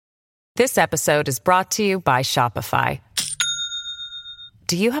This episode is brought to you by Shopify.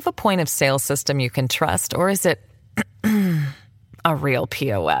 Do you have a point of sale system you can trust, or is it a real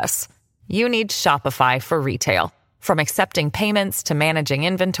POS? You need Shopify for retail. From accepting payments to managing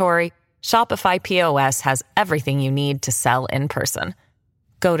inventory, Shopify POS has everything you need to sell in person.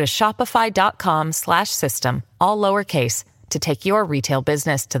 Go to shopify.com/system, all lowercase, to take your retail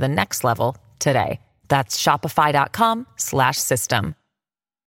business to the next level today. That's shopify.com/system.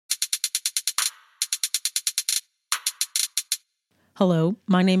 Hello,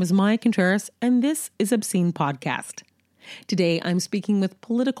 my name is Maya Contreras, and this is Obscene Podcast. Today, I'm speaking with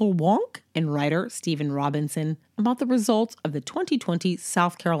political wonk and writer Stephen Robinson about the results of the 2020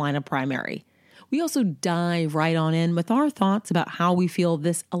 South Carolina primary. We also dive right on in with our thoughts about how we feel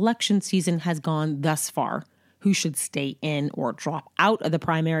this election season has gone thus far, who should stay in or drop out of the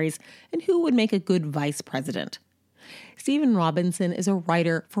primaries, and who would make a good vice president. Stephen Robinson is a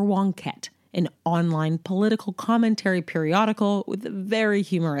writer for Wonkette, an online political commentary periodical with a very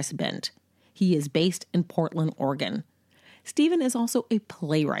humorous bent. He is based in Portland, Oregon. Stephen is also a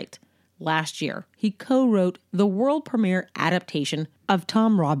playwright. Last year, he co-wrote the world premiere adaptation of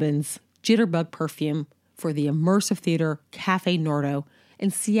Tom Robbins' Jitterbug Perfume for the immersive theater Cafe Nordo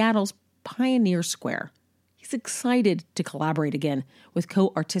in Seattle's Pioneer Square. He's excited to collaborate again with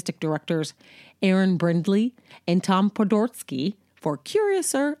co-artistic directors Aaron Brindley and Tom Podorsky for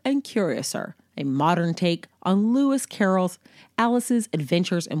Curiouser and Curiouser, a modern take on Lewis Carroll's Alice's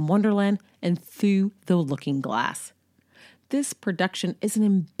Adventures in Wonderland and Through the Looking Glass. This production is an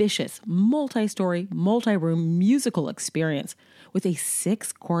ambitious, multi-story, multi-room musical experience with a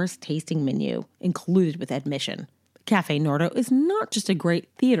 6-course tasting menu included with admission. Cafe Nordo is not just a great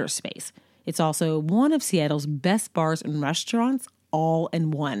theater space. It's also one of Seattle's best bars and restaurants, all in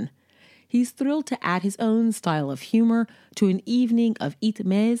one. He's thrilled to add his own style of humor to an evening of eat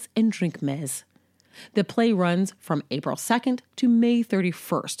mez and drink mez. The play runs from April 2nd to May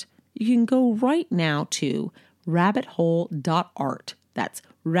 31st. You can go right now to rabbithole.art. That's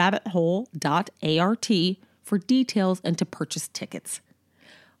rabbithole.art for details and to purchase tickets.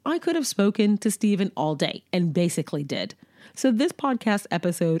 I could have spoken to Stephen all day and basically did. So this podcast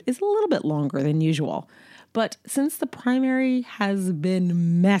episode is a little bit longer than usual. But since the primary has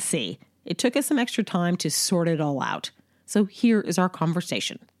been messy, it took us some extra time to sort it all out. So here is our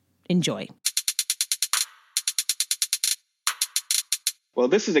conversation. Enjoy. Well,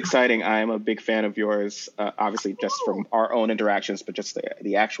 this is exciting. I am a big fan of yours, obviously just from our own interactions, but just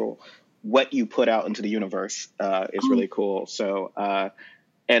the actual, what you put out into the universe is really cool. So,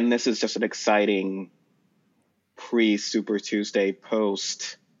 and this is just an exciting pre-Super Tuesday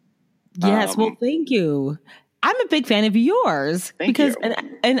post. Yes, well, thank you. I'm a big fan of yours because,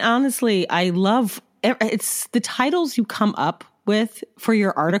 and honestly, I love it's the titles you come up with for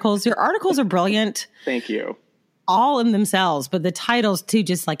your articles. Your articles are brilliant. Thank you. All in themselves, but the titles too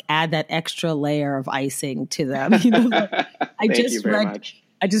just like add that extra layer of icing to them. You know, like, I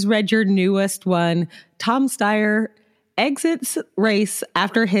just read your newest one. Tom Steyer exits race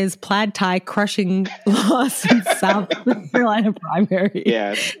after his plaid tie crushing loss in South Carolina primary.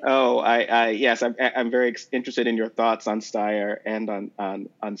 Yes. Oh, yes. I'm very interested in your thoughts on Steyer and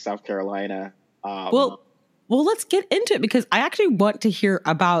on South Carolina. Well, let's get into it because I actually want to hear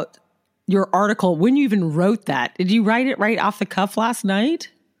about your article when you even wrote that. Did you write it right off the cuff last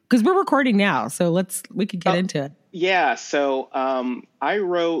night? Because we're recording now, so we could get into it. Yeah. So I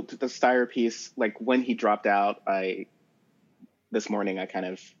wrote the Steyer piece like when he dropped out. This morning, I kind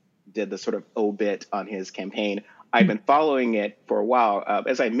of did the sort of obit on his campaign. I've been following it for a while.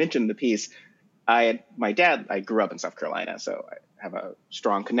 As I mentioned in the piece, my dad, I grew up in South Carolina, so I have a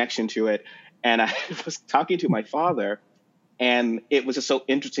strong connection to it. And I was talking to my father, and it was just so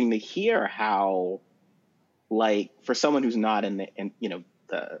interesting to hear how, like, for someone who's not in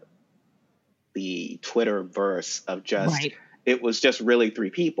the Twitter verse of just, right. It was just really three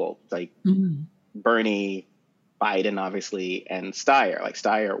people, like Bernie, Biden, obviously, and Steyer. Like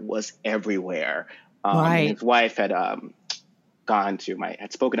Steyer was everywhere. Right. His wife had had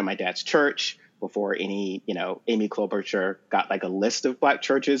spoken to my dad's church before Amy Klobuchar got like a list of black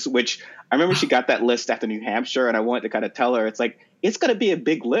churches, which I remember she got that list after New Hampshire, and I wanted to kind of tell her, it's like, it's going to be a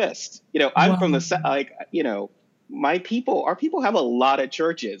big list. I'm from the, our people have a lot of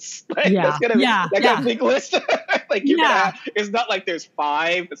churches. Like, that's going to be a big list. Like, it's not like there's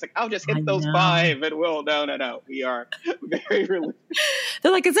 5. It's like, I'll just hit those 5 and we'll, no. We are very religious.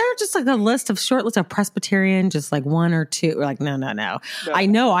 They're like, is there just like a short list of Presbyterian, just like 1 or 2? We're like, no. I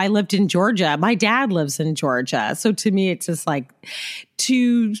know, I lived in Georgia. My dad lives in Georgia. So to me, it's just like,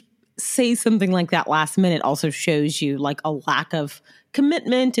 to say something like that last minute also shows you like a lack of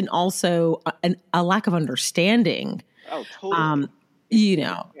commitment and also a lack of understanding. Oh, totally.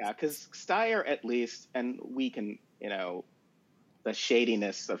 Yeah, because Steyer at least, and we can, the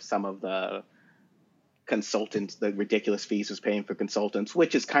shadiness of some of the consultants, the ridiculous fees was paying for consultants,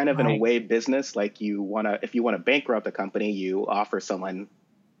 which is kind of in a way business. Like if you want to bankrupt a company, you offer someone,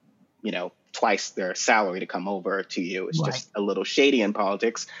 twice their salary to come over to you. It's just a little shady in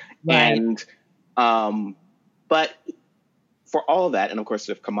politics. And, but for all of that, and of course,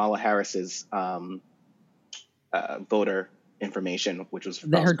 with Kamala Harris's voter information, which was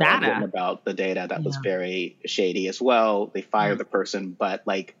her data about the data that was very shady as well. They fired the person, but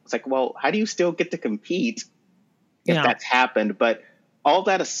it's like, well, how do you still get to compete if that's happened? But all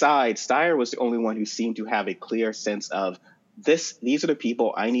that aside, Steyer was the only one who seemed to have a clear sense of these are the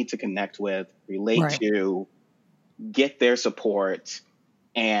people I need to connect with, relate to, get their support,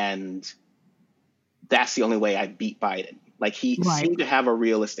 and that's the only way I beat Biden. Like he seemed to have a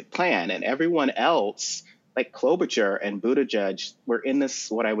realistic plan, and everyone else, like Klobuchar and Buttigieg, were in this,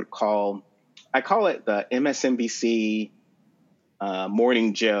 what I call it the MSNBC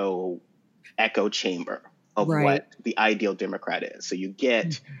Morning Joe echo chamber of what the ideal Democrat is. So you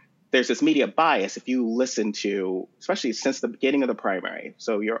get, there's this media bias if you listen to, especially since the beginning of the primary.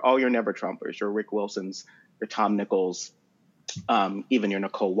 So all your Never Trumpers, your Rick Wilsons, your Tom Nichols, even your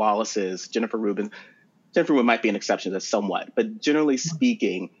Nicole Wallace's, Jennifer Rubin. Jennifer Rubin might be an exception to this somewhat, but generally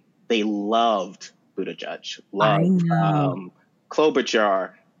speaking, they loved Buttigieg, loved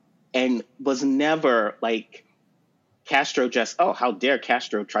Klobuchar, and was never like Castro how dare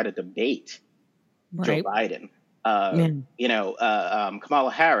Castro try to debate Joe Biden.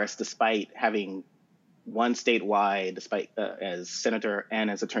 Kamala Harris, despite having won statewide, despite as senator and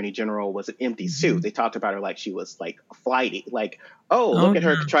as attorney general, was an empty suit. They talked about her like she was like flighty, like, look at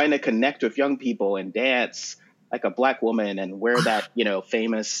her trying to connect with young people and dance like a Black woman and wear that,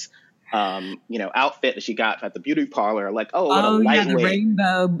 famous outfit that she got at the beauty parlor, like, what a lightweight. The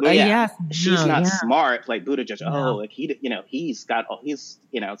rainbow. She's not smart like Buttigieg. Like he's got, it's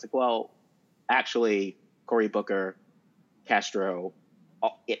like, well, actually, Cory Booker, Castro,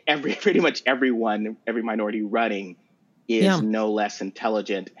 pretty much every minority running is no less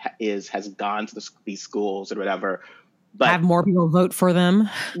intelligent, has gone to these schools or whatever. But have more people vote for them.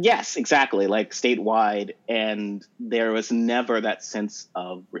 Yes, exactly. Like statewide. And there was never that sense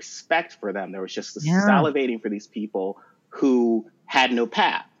of respect for them. There was just the salivating for these people who had no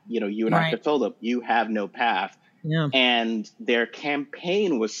path. You and I have told them, you have no path. Yeah. And their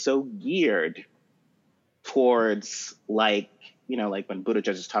campaign was so geared towards like when Buttigieg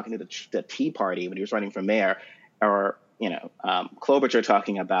was talking to the Tea Party when he was running for mayor, or, Klobuchar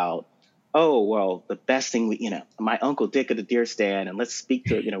talking about, the best thing my Uncle Dick at the deer stand, and let's speak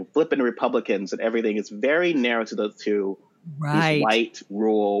to, flipping the Republicans and everything. It's very narrow to these white,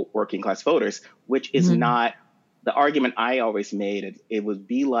 rural, working class voters, which is not the argument I always made. It would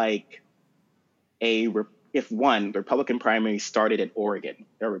be like the Republican primary started in Oregon.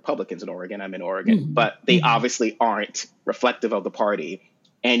 There are Republicans in Oregon. I'm in Oregon, but they obviously aren't reflective of the party.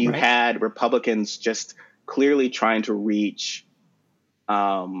 And you had Republicans just clearly trying to reach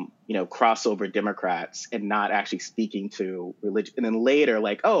crossover Democrats and not actually speaking to religion. And then later,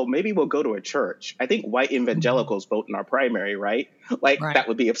 like, maybe we'll go to a church. I think white evangelicals vote in our primary, right? Like that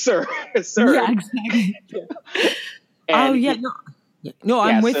would be absurd. Yeah, exactly. I'm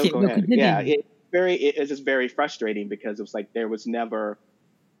with you. It's just very frustrating because it was like there was never,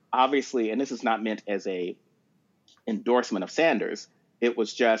 obviously, and this is not meant as a endorsement of Sanders. It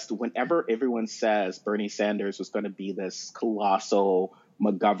was just whenever everyone says Bernie Sanders was going to be this colossal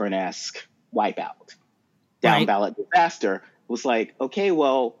McGovern-esque wipeout, down ballot disaster, it was like, okay,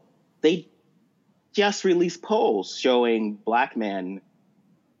 well, they just released polls showing Black men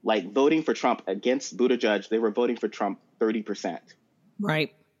like voting for Trump against Buttigieg. They were voting for Trump 30%.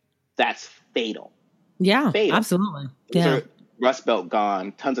 Right. That's fatal. Yeah, fatal. Absolutely. Yeah. Rust Belt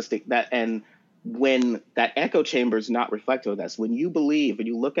gone, tons of and when that echo chamber is not reflective of this, when you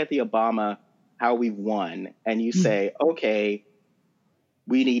look at the Obama, how we've won, and you say, okay,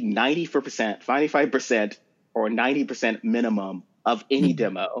 we need 90%, 95% or 90% minimum of any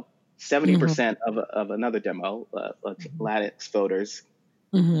demo, 70% of another demo, Latinx voters.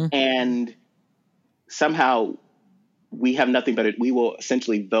 And somehow we have nothing but we will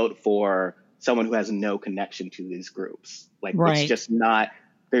essentially vote for someone who has no connection to these groups. Like it's just not,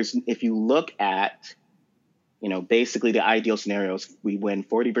 if you look at, basically the ideal scenarios, we win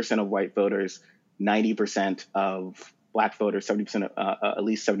 40% of white voters, 90% of Black voters, 70% at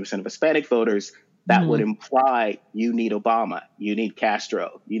least 70% of Hispanic voters. That would imply you need Obama, you need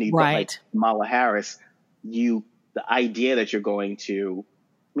Castro, you need like Kamala Harris. You the idea that you're going to,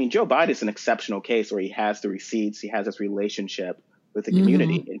 I mean, Joe Biden is an exceptional case where he has the receipts, he has this relationship with the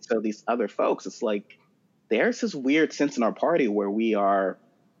community. And so these other folks, it's like, there's this weird sense in our party where we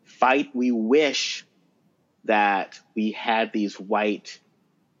wish that we had these white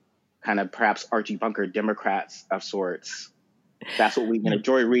kind of perhaps Archie Bunker Democrats of sorts. That's what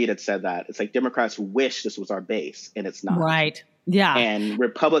Joy Reid had said that. It's like Democrats wish this was our base, and it's not. Right. Yeah. And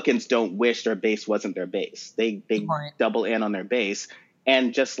Republicans don't wish their base wasn't their base. They double in on their base.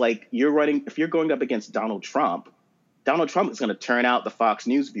 And just like if you're going up against Donald Trump is going to turn out the Fox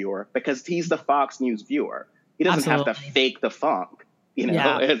News viewer because he's the Fox News viewer. He doesn't have to fake the funk.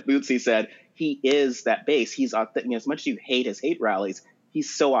 As Bootsy said, he is that base. He's authentic. As much as you hate his hate rallies,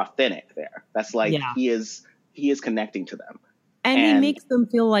 he's so authentic there. That's like he is connecting to them. And he makes them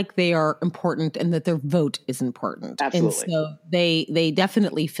feel like they are important and that their vote is important. Absolutely. And so they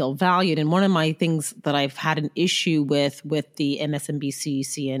definitely feel valued. And one of my things that I've had an issue with the MSNBC,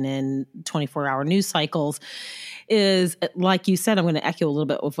 CNN 24-hour news cycles is, like you said, I'm going to echo a little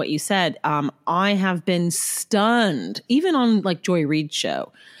bit of what you said. I have been stunned, even on like Joy Reid's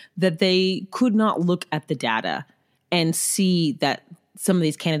show, that they could not look at the data and see that some of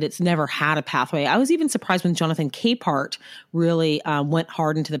these candidates never had a pathway. I was even surprised when Jonathan Capehart really went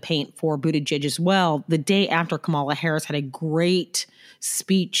hard into the paint for Buttigieg as well. The day after Kamala Harris had a great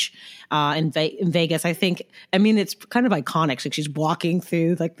speech in Vegas, it's kind of iconic. Like she's walking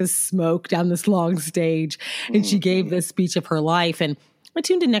through like the smoke down this long stage, and she gave this speech of her life. And I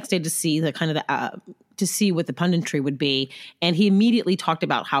tuned in next day to see to see what the punditry would be, and he immediately talked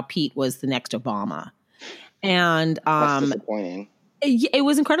about how Pete was the next Obama, and that's disappointing. It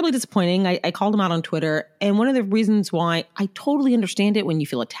was incredibly disappointing. I called him out on Twitter. And one of the reasons why I totally understand it when you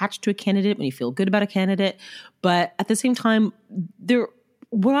feel attached to a candidate, when you feel good about a candidate. But at the same time,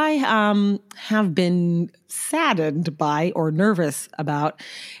 what I have been saddened by or nervous about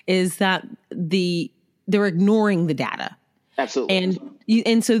is that they're ignoring the data. Absolutely.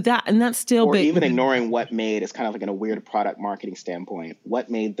 And so that's still, or even ignoring what made, it's kind of like in a weird product marketing standpoint, what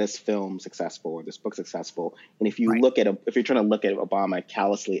made this film successful or this book successful. And if you if you're trying to look at Obama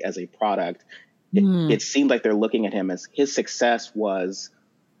callously as a product, it seemed like they're looking at him as his success was,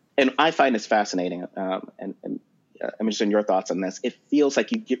 and I find this fascinating. And I'm interested in your thoughts on this. It feels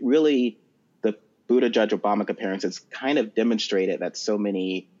like you get really the Buttigieg Obama comparisons kind of demonstrated that so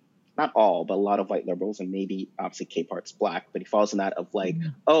many, not all, but a lot of white liberals, and maybe obviously Capehart's black, but he falls in that of like,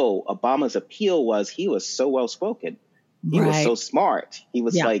 Obama's appeal was he was so well-spoken. He was so smart. He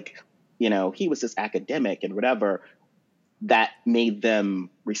was like, he was this academic and whatever that made them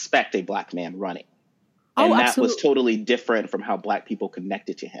respect a black man running. And that was totally different from how black people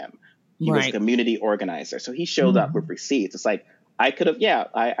connected to him. He was a community organizer. So he showed up with receipts. It's like, I could have,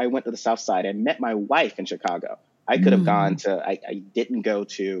 I went to the South Side and met my wife in Chicago. I could have gone to, I didn't go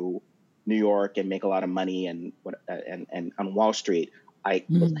to New York and make a lot of money and on Wall Street. I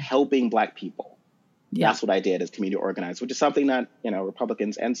was helping black people. Yeah. That's what I did as community organizer, which is something that,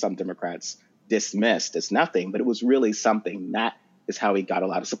 Republicans and some Democrats dismissed as nothing, but it was really something. That is how he got a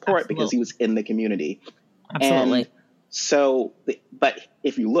lot of support because he was in the community. Absolutely. And so, but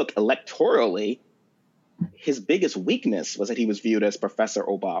if you look electorally, his biggest weakness was that he was viewed as Professor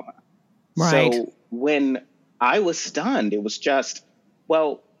Obama. Right. So when I was stunned, it was just,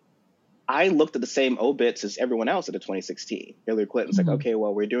 I looked at the same obits as everyone else at the 2016. Hillary Clinton's like, okay,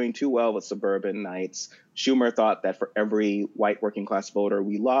 well, we're doing too well with suburban nights. Schumer thought that for every white working class voter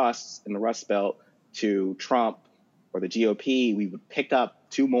we lost in the Rust Belt to Trump or the GOP, we would pick up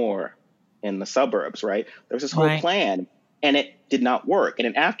 2 more in the suburbs, right? There was this whole plan, and it did not work. And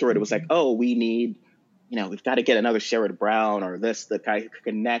then afterward, it was like, we need, we've got to get another Sherrod Brown or the guy who could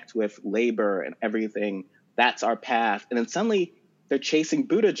connect with labor and everything. That's our path. And then suddenly they're chasing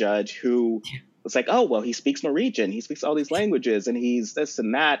Buttigieg, who was like, he speaks Norwegian. He speaks all these languages and he's this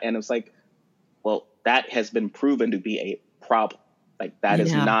and that. And it's like, that has been proven to be a problem. Like that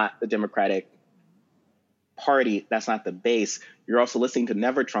is not the Democratic Party. That's not the base. You're also listening to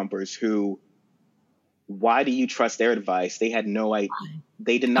Never Trumpers who, why do you trust their advice? They had no idea.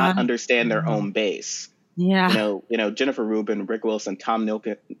 They did not understand their own base. Yeah. Jennifer Rubin, Rick Wilson, Tom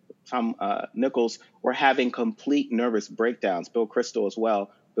Nichols were having complete nervous breakdowns. Bill Kristol as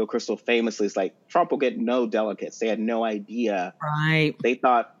well. Bill Kristol famously is like, Trump will get no delegates. They had no idea. Right. They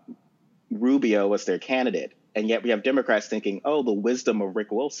thought Rubio was their candidate. And yet we have Democrats thinking, the wisdom of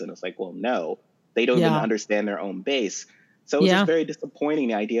Rick Wilson. It's like, no, they don't even understand their own base. So it was just very disappointing,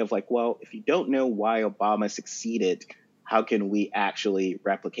 the idea of like, if you don't know why Obama succeeded, how can we actually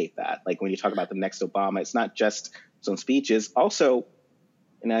replicate that? Like when you talk about the next Obama, it's not just some speeches. Also,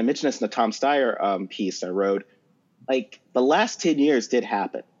 and I mentioned this in the Tom Steyer piece I wrote, like the last 10 years did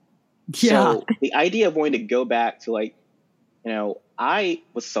happen. Yeah. So the idea of wanting to go back to like, I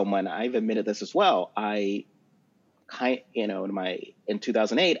was someone, I've admitted this as well. In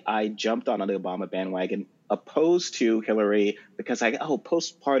 2008, I jumped on the Obama bandwagon, opposed to Hillary because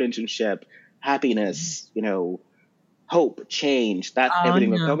post-partisanship, happiness, hope, change, that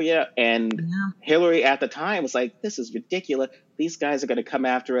everything would come. Yeah. And Hillary at the time was like, this is ridiculous. These guys are going to come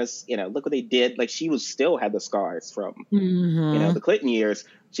after us. Look what they did. Like she still had the scars from, the Clinton years.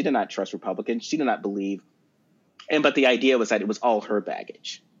 She did not trust Republicans. She did not believe. But the idea was that it was all her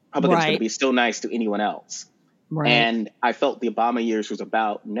baggage. Republicans going to be still nice to anyone else. Right. And I felt the Obama years was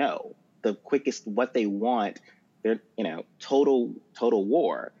about, the quickest, what they want, they're, total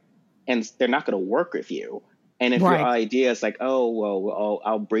war. And they're not going to work with you. And if your idea is like,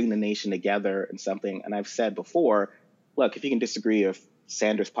 I'll bring the nation together and something. And I've said before, look, if you can disagree with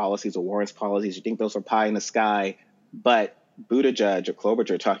Sanders' policies or Warren's policies, you think those are pie in the sky, but Buttigieg or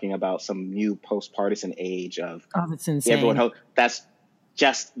Klobuchar talking about some new post-partisan age of that's insane. Everyone. That's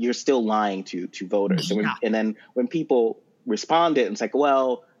just, you're still lying to voters. Yeah. And then when people responded, it's like,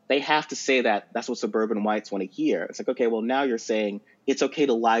 well, they have to say that. That's what suburban whites want to hear. It's like, okay, well, now you're saying it's okay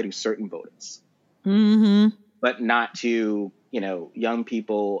to lie to certain voters, but not to, young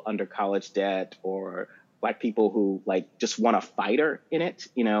people under college debt or Black people who like just want a fighter in it.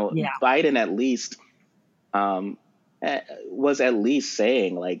 Biden at least was at least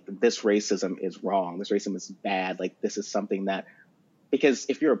saying like this racism is wrong. This racism is bad. Like this is something that, because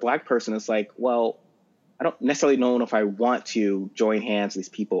if you're a Black person, it's like, well, I don't necessarily know if I want to join hands with these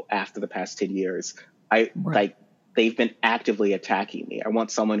people after the past 10 years. Like they've been actively attacking me. I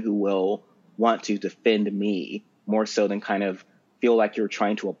want someone who will want to defend me more so than kind of feel like you're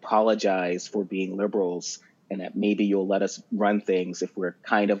trying to apologize for being liberals and that maybe you'll let us run things if we're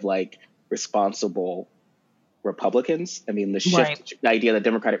kind of like responsible Republicans. I mean, the shift, the idea of the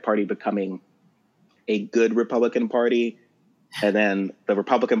Democratic Party becoming a good Republican Party and then the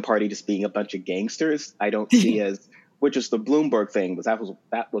Republican Party just being a bunch of gangsters, I don't see as, which is the Bloomberg thing, but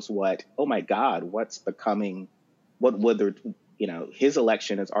that was what, oh my God, what's becoming, what would there, his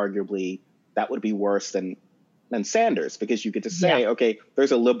election is arguably, that would be worse than Sanders, because you get to say, okay,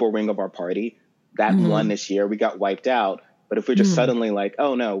 there's a liberal wing of our party that won this year, we got wiped out. But if we're just suddenly like,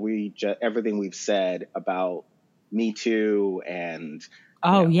 oh no, everything we've said about Me Too and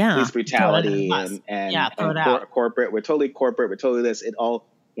police brutality corporate, we're totally this, it all,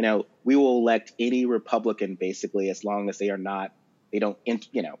 we will elect any Republican basically as long as they don't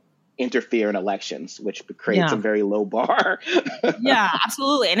interfere in elections, which creates a very low bar. Yeah,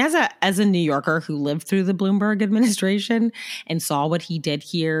 absolutely. And as a New Yorker who lived through the Bloomberg administration and saw what he did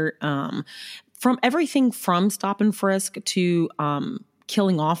here, from everything from stop and frisk to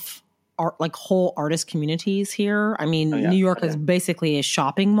killing off whole artist communities here. I mean, New York is basically a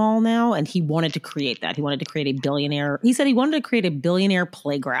shopping mall now, and he wanted to create that. He wanted to create a billionaire. He said he wanted to create a billionaire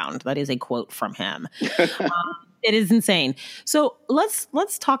playground. That is a quote from him. It is insane. So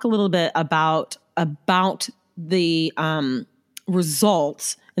let's talk a little bit about the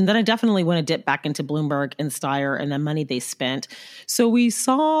results. And then I definitely want to dip back into Bloomberg and Steyer and the money they spent. So we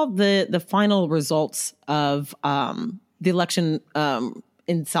saw the final results of the election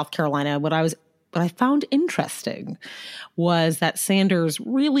in South Carolina. What I found interesting was that Sanders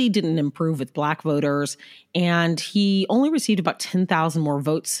really didn't improve with Black voters, and he only received about 10,000 more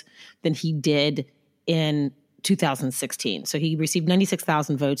votes than he did in 2016. So he received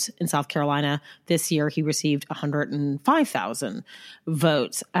 96,000 votes in South Carolina. This year, he received 105,000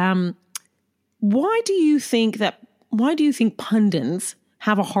 votes. Why do you think pundits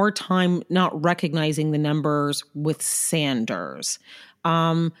have a hard time not recognizing the numbers with Sanders?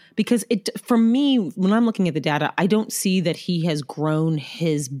 Because for me, when I'm looking at the data, I don't see that he has grown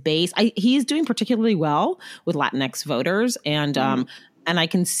his base. He is doing particularly well with Latinx voters, and I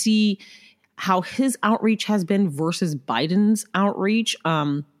can see how his outreach has been versus Biden's outreach.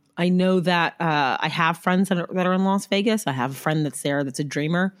 I know that I have friends that are in Las Vegas. I have a friend that's there that's a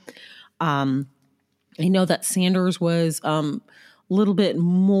dreamer. I know that Sanders was a little bit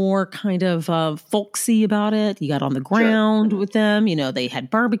more kind of folksy about it. He got on the ground with them. They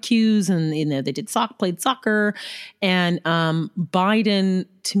had barbecues and, they played soccer. And Biden,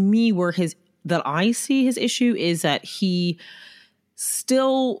 to me, that I see his issue is that he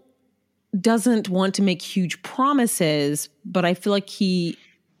still doesn't want to make huge promises, but I feel like he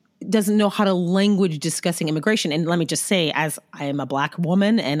doesn't know how to language discussing immigration. And let me just say, as I am a Black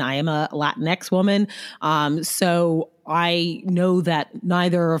woman and I am a Latinx woman, so I know that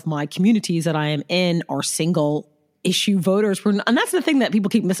neither of my communities that I am in are single issue voters. And that's the thing that people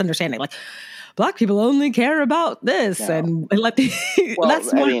keep misunderstanding. Like, Black people only care about this and let the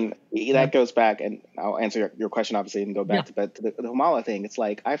that goes back, and I'll answer your question obviously and go back to the Humala thing. It's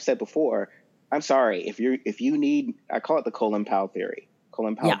like I've said before, I'm sorry, if you need, I call it the Colin Powell theory.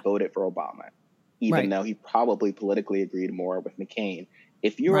 Colin Powell voted for Obama, even though he probably politically agreed more with McCain.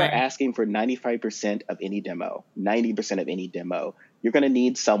 If you are asking for 95% of any demo, 90% of any demo, you're going to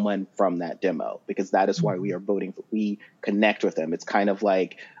need someone from that demo, because that is why we are voting. We connect with them. It's kind of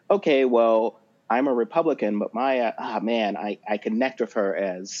like, okay, well, I'm a Republican, but I connect with her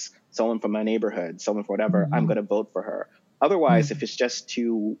as someone from my neighborhood, someone for whatever. I'm going to vote for her. Otherwise, if it's just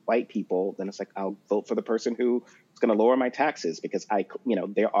two white people, then it's like, I'll vote for the person who is going to lower my taxes, because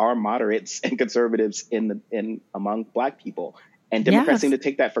there are moderates and conservatives among Black people. And Democrats seem to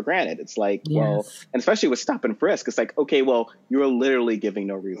take that for granted. It's like, well, and especially with stop and frisk, it's like, okay, well, you're literally giving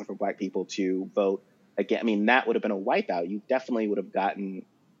no reason for Black people to vote again. I mean, that would have been a wipeout. You definitely would have gotten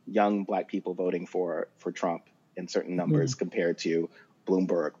young Black people voting for Trump in certain numbers compared to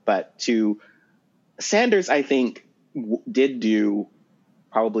Bloomberg. But to Sanders, I think, did do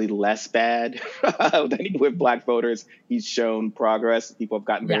probably less bad than with Black voters. He's shown progress. People have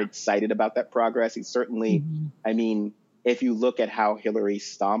gotten very excited about that progress. He's certainly, I mean, if you look at how Hillary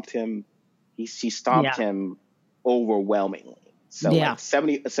stomped him, she stomped him overwhelmingly. So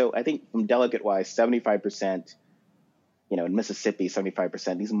so I think from delegate wise, 75%, in Mississippi,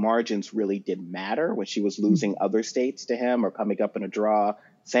 75%, these margins really did matter when she was losing other states to him or coming up in a draw.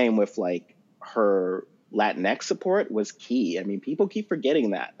 Same with like her Latinx support was key. I mean, people keep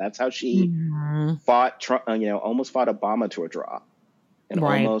forgetting that. That's how she fought Trump, almost fought Obama to a draw. And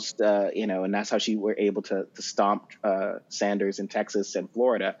almost, and that's how she were able to stomp Sanders in Texas and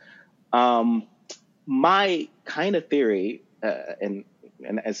Florida. My kind of theory, and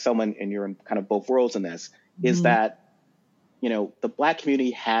as someone, and you're in kind of both worlds in this, is that, the Black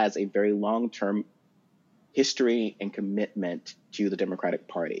community has a very long-term history and commitment to the Democratic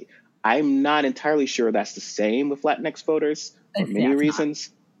Party. I'm not entirely sure that's the same with Latinx voters for many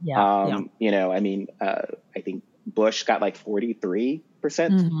reasons. I think Bush got like 43%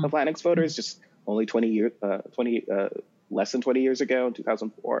 of Latinx voters, just only less than 20 years ago in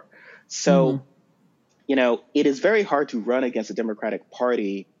 2004. So, it is very hard to run against the Democratic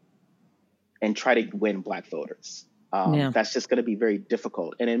Party and try to win Black voters. That's just going to be very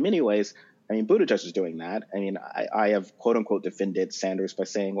difficult. And in many ways, I mean, Buttigieg is doing that. I mean, I have quote unquote defended Sanders by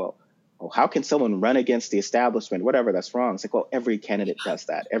saying, well, how can someone run against the establishment? Whatever, that's wrong. It's like, well, every candidate does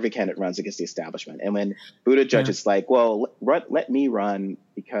that. Every candidate runs against the establishment. And when Buttigieg is like, well, let me run,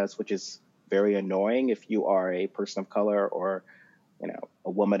 which is very annoying if you are a person of color or, a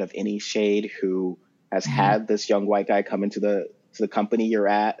woman of any shade who has had this young white guy come into the company you're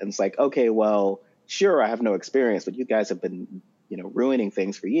at. And it's like, okay, well, sure, I have no experience, but you guys have been, ruining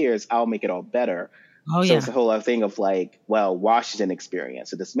things for years. I'll make it all better. It's the whole other thing of like, well, Washington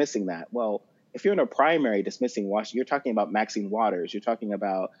experience, so dismissing that. Well, if you're in a primary dismissing Washington, you're talking about Maxine Waters, you're talking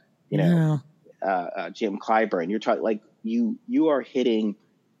about, Jim Clyburn, you're talking like you are hitting,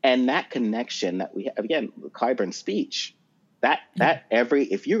 and that connection that we have, again, Clyburn's speech,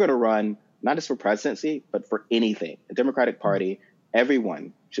 if you're going to run, not just for presidency, but for anything, the Democratic Party,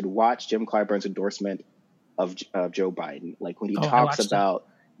 everyone should watch Jim Clyburn's endorsement of Joe Biden. Like when he talks about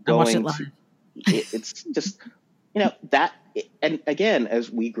going to, it's just, that, and again,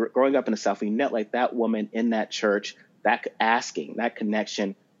 as we growing up in the South, we know like that woman in that church, that asking, that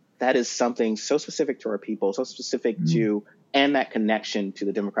connection, that is something so specific to our people, so specific to, and that connection to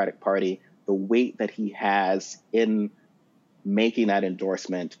the Democratic Party, the weight that he has in making that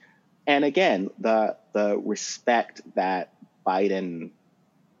endorsement. And again, the respect that Biden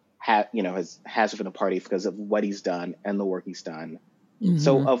has within the party because of what he's done and the work he's done.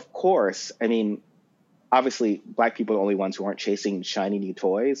 So of course, I mean, obviously Black people are the only ones who aren't chasing shiny new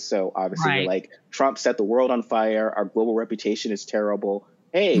toys. So obviously you're like, Trump set the world on fire. Our global reputation is terrible.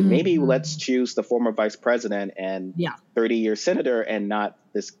 Hey, maybe let's choose the former vice president and 30-year senator and not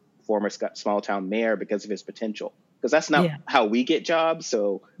this former small town mayor because of his potential. Because that's not how we get jobs.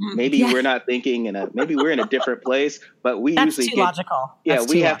 So maybe we're not thinking maybe we're in a different place, but we that's usually too logical.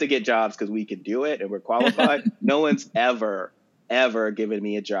 We have to get jobs because we can do it and we're qualified. No one's ever given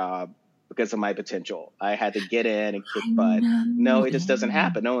me a job because of my potential. I had to get in and kick butt. No, it just doesn't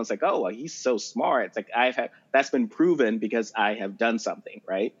happen. No one's like, oh, well, he's so smart. It's like that's been proven because I have done something,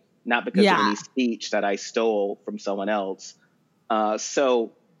 right? Not because of any speech that I stole from someone else.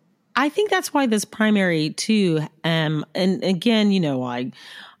 So I think that's why this primary too, and again,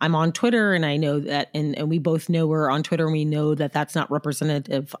 I'm on Twitter, and I know that, and we both know we're on Twitter, and we know that that's not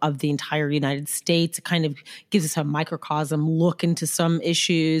representative of the entire United States. It kind of gives us a microcosm look into some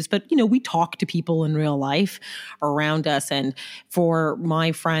issues, but we talk to people in real life around us, and for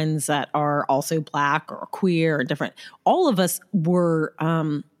my friends that are also Black or queer or different, all of us were.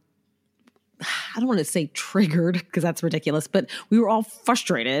 I don't want to say triggered because that's ridiculous, but we were all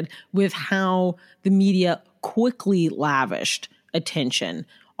frustrated with how the media quickly lavished attention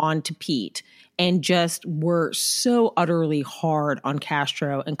onto Pete and just were so utterly hard on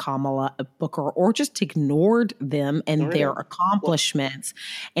Castro and Kamala Booker, or just ignored them and their accomplishments.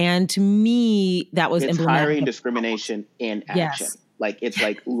 And to me, that was it's hiring discrimination in action. Yes. Like it's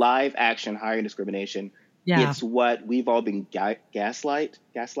like live action hiring discrimination. Yeah. It's what we've all been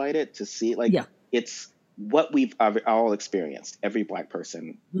gaslighted to see. Like it's what we've all experienced, every Black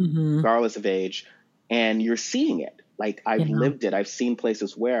person, regardless of age. And you're seeing it. Like I've lived it. I've seen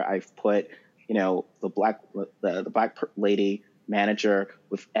places where I've put, the black lady manager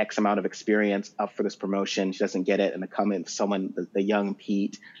with X amount of experience up for this promotion. She doesn't get it. And they come in someone, the young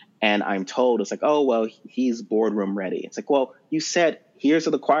Pete. And I'm told, it's like, oh, well, he's boardroom ready. It's like, well, you said, here's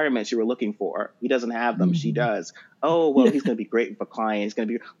the requirements you were looking for. He doesn't have them. She does. Oh, well, he's going to be great for clients. He's going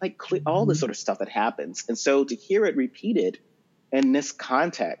to be like all this sort of stuff that happens. And so to hear it repeated in this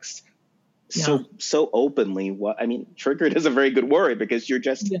context, so openly, triggered is a very good word, because you're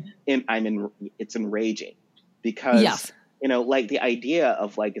just it's enraging because, like the idea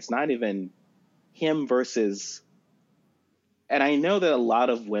of like, it's not even him versus. And I know that a lot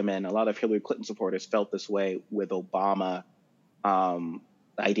of women, a lot of Hillary Clinton supporters felt this way with Obama. The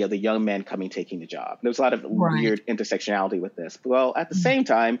idea of the young man taking the job. There's a lot of weird intersectionality with this. Well, at the same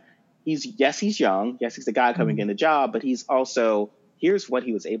time, he's young. Yes, he's the guy coming in the job, but he's also, here's what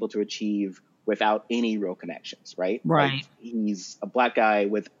he was able to achieve without any real connections, right? Right. Like, he's a Black guy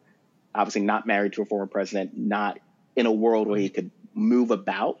with obviously not married to a former president, not in a world where he could move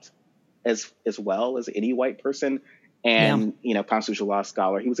about as well as any white person. And, constitutional law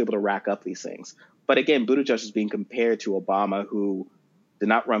scholar, he was able to rack up these things. But again, Buttigieg is being compared to Obama, who did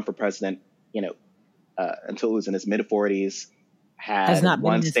not run for president, until he was in his mid 40s, had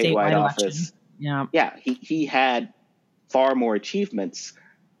one statewide office. Yeah. He had far more achievements.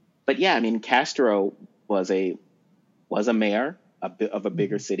 But Castro was a mayor of a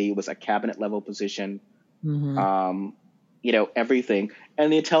bigger city, was a cabinet level position. Everything.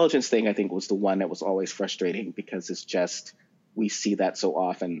 And the intelligence thing, I think, was the one that was always frustrating, because it's just, we see that so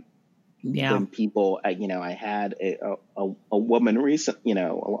often. When people, I had a woman recent,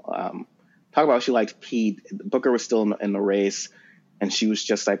 talk about she liked Pete. Booker was still in the race, and she was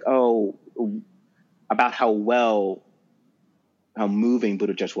just like, about how moving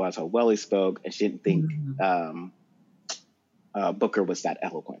Buttigieg was, how well he spoke, and she didn't think Booker was that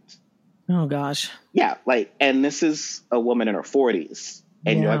eloquent. Oh gosh. Yeah, and this is a woman in her 40s,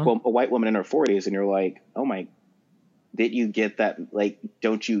 and you're like, well, a white woman in her 40s, and you're like, oh my. Did you get that? Like,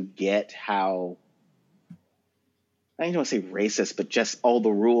 don't you get how, I don't want to say racist, but just all the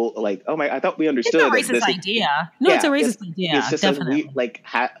rule, like, oh my, I thought we understood. It's a racist idea. No, it's a racist idea. It's just definitely.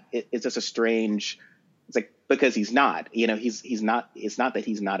 It's just a strange, it's like, because he's not, he's not, it's not that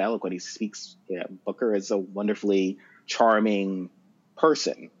he's not eloquent. He speaks, Booker is a wonderfully charming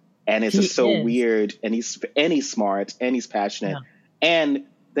person. And it's just so weird. And he's smart, and he's passionate. And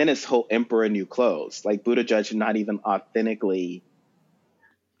then his whole emperor in new clothes, like Buttigieg, not even authentically,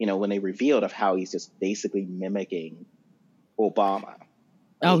 when they revealed of how he's just basically mimicking Obama.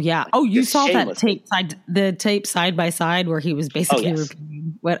 Oh yeah. Oh, you saw that tape side by side where he was basically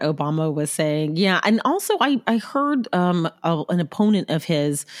repeating what Obama was saying. Yeah. And also I heard an opponent of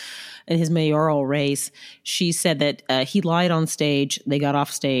his in his mayoral race, she said that he lied on stage. They got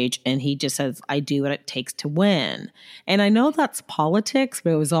off stage, and he just says, I do what it takes to win. And I know that's politics,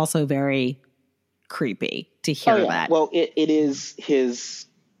 but it was also very creepy to hear that. Well, it is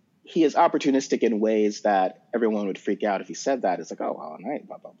he is opportunistic in ways that everyone would freak out if he said that. It's like, oh, all night,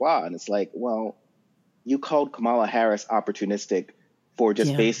 blah, blah, blah. And it's like, well, you called Kamala Harris opportunistic for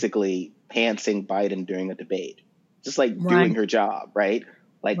just basically pantsing Biden during a debate, just like doing her job, right?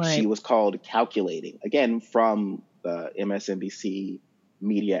 She was called calculating, again, from the MSNBC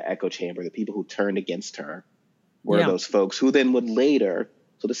media echo chamber. The people who turned against her were those folks who then would later,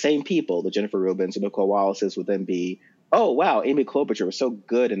 so the same people, the Jennifer Rubins and Nicole Wallaces, would then be, oh, wow, Amy Klobuchar was so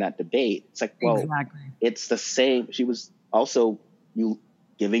good in that debate. It's like, well, it's the same. She was also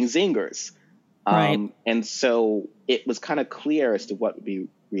giving zingers. And so it was kind of clear as to what would be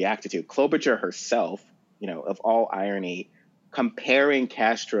reacted to. Klobuchar herself, of all irony, comparing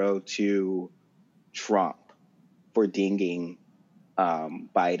Castro to Trump for dinging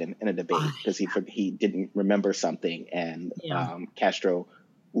Biden in a debate because he didn't remember something, and Castro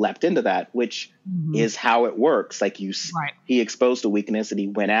leapt into that, which is how it works. Like he exposed a weakness and he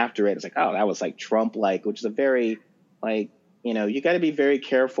went after it. It's like, oh, that was like Trump-like, which is a very you got to be very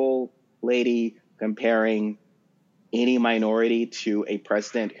careful, lady, comparing any minority to a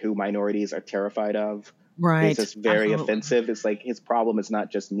president who minorities are terrified of. Right. It's just very offensive. It's like his problem is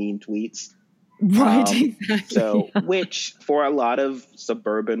not just mean tweets. Right. Exactly. So, which for a lot of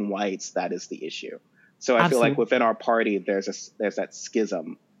suburban whites, that is the issue. So I feel like within our party, there's that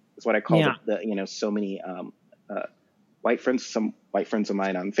schism. It's what I call the so many white friends. Some white friends of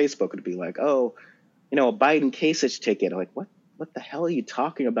mine on Facebook would be like, oh, a Biden Kasich ticket. I'm like, what the hell are you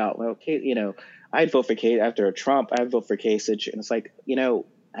talking about? Well, I'd vote for after a Trump. I'd vote for Kasich. And it's like,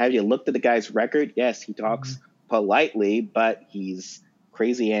 have you looked at the guy's record? Yes, he talks politely, but he's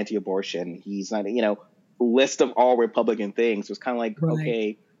crazy anti-abortion. He's not, list of all Republican things. It was kind of like,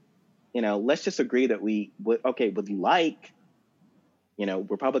 okay, let's just agree that we would like,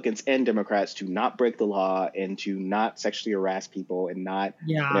 Republicans and Democrats to not break the law and to not sexually harass people and not,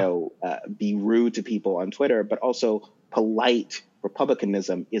 be rude to people on Twitter, but also polite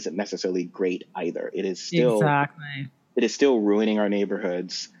Republicanism isn't necessarily great either. It is still it is still ruining our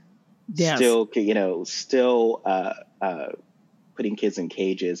neighborhoods. Yes. Still putting kids in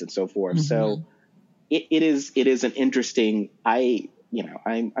cages and so forth. So it is an interesting.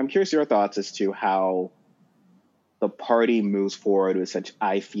 I'm curious your thoughts as to how the party moves forward with such,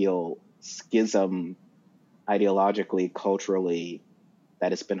 I feel, schism ideologically, culturally,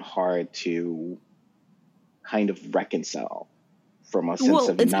 that it's been hard to kind of reconcile from a sense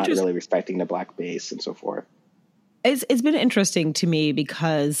of not really respecting the Black base and so forth. It's been interesting to me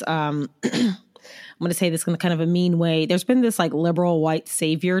because I'm going to say this in kind of a mean way. There's been this like liberal white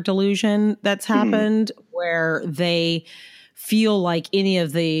savior delusion that's happened where they feel like any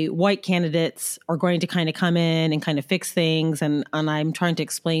of the white candidates are going to kind of come in and kind of fix things. And I'm trying to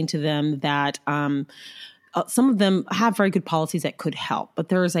explain to them that some of them have very good policies that could help, but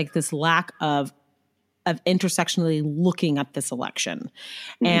there is like this lack of intersectionally looking at this election.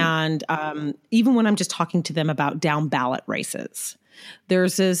 And even when I'm just talking to them about down ballot races,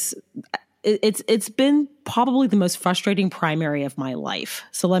 there's this, it's been probably the most frustrating primary of my life.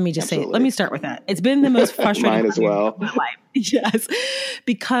 So let me just say, let me start with that. It's been the most frustrating mine as well. Of my life. Yes.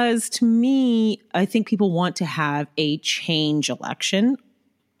 Because to me, I think people want to have a change election.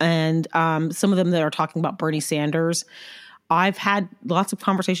 And some of them that are talking about Bernie Sanders, I've had lots of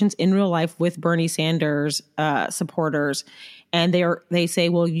conversations in real life with Bernie Sanders supporters, and they say,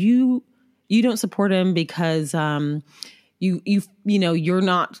 well, you don't support him because you're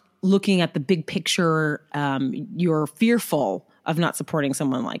not looking at the big picture. You're fearful of not supporting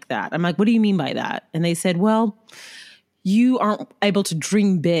someone like that. I'm like, what do you mean by that? And they said, well, you aren't able to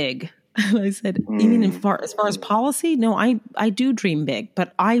dream big. And I said, you mean as far as policy? No, I do dream big,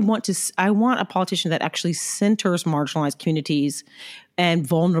 but I want a politician that actually centers marginalized communities and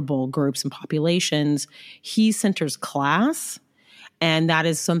vulnerable groups and populations. He centers class, and that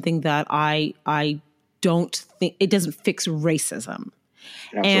is something that I don't think, it doesn't fix racism.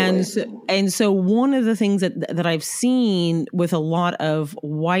 Absolutely. And so one of the things that I've seen with a lot of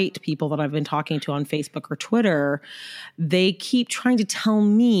white people that I've been talking to on Facebook or Twitter, they keep trying to tell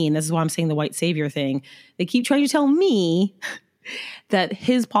me, and this is why I'm saying the white savior thing, they keep trying to tell me that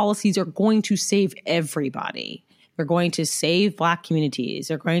his policies are going to save everybody. They're going to save Black communities.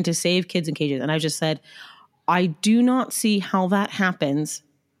 They're going to save kids in cages. And I just said, I do not see how that happens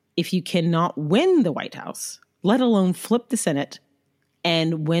if you cannot win the White House, let alone flip the Senate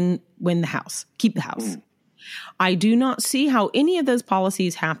and win the House, keep the House. I do not see how any of those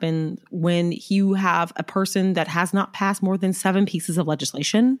policies happen when you have a person that has not passed more than 7 pieces of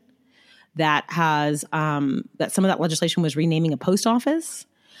legislation, that has that some of that legislation was renaming a post office.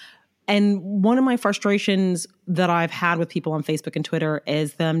 And one of my frustrations that I've had with people on Facebook and Twitter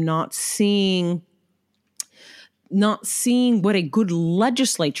is them not seeing what a good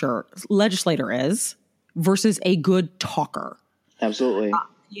legislator is versus a good talker. Absolutely.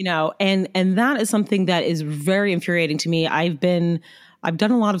 And that is something that is very infuriating to me. I've done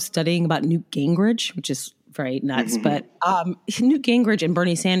a lot of studying about Newt Gingrich, which is very nuts, but Newt Gingrich and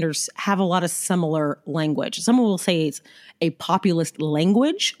Bernie Sanders have a lot of similar language. Someone will say it's a populist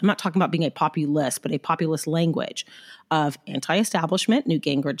language. I'm not talking about being a populist, but a populist language of anti-establishment. Newt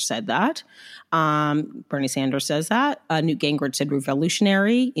Gingrich said that. Bernie Sanders says that. Newt Gingrich said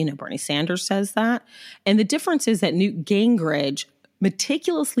revolutionary. Bernie Sanders says that. And the difference is that Newt Gingrich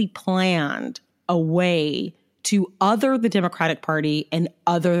meticulously planned a way to other the Democratic Party and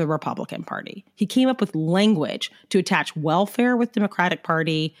other the Republican Party. He came up with language to attach welfare with Democratic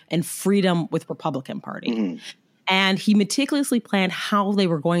Party and freedom with Republican Party. Mm-hmm. And he meticulously planned how they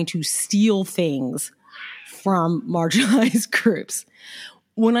were going to steal things from marginalized groups.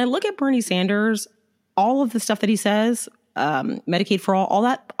 When I look at Bernie Sanders, all of the stuff that he says, Medicaid for all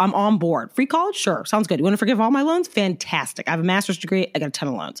that, I'm on board. Free college? Sure. Sounds good. You want to forgive all my loans? Fantastic. I have a master's degree. I got a ton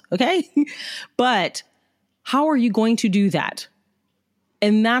of loans. Okay. But how are you going to do that?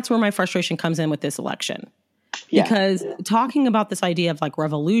 And that's where my frustration comes in with this election. Yeah. Because talking about this idea of like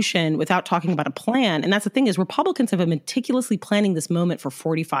revolution without talking about a plan, and that's the thing is Republicans have been meticulously planning this moment for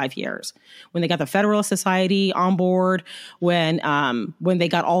 45 years. When they got the Federalist Society on board, when they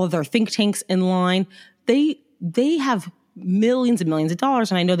got all of their think tanks in line, they have millions and millions of dollars.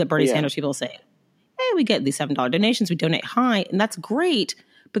 And I know that Bernie Sanders people say, hey, we get these $7 donations, we donate high, and that's great.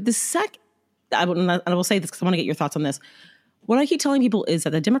 But I will say this because I want to get your thoughts on this. What I keep telling people is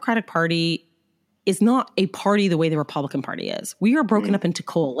that the Democratic Party is not a party the way the Republican Party is. We are broken up into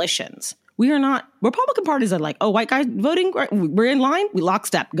coalitions. We are not, Republican parties are like, oh, white guys voting, we're in line, we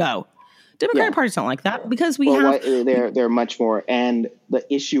lockstep, go. Democratic parties don't like that because they're much more, and the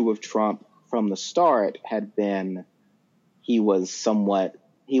issue with Trump from the start had been he was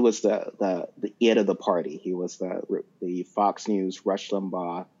the it of the party. He was the Fox News, Rush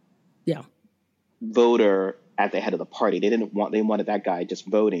Limbaugh voter at the head of the party. They wanted that guy just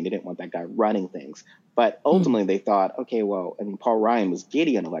voting. They didn't want that guy running things. But ultimately they thought, okay, well, I mean, Paul Ryan was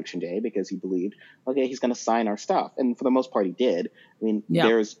giddy on election day because he believed, okay, he's going to sign our stuff. And for the most part, he did. I mean,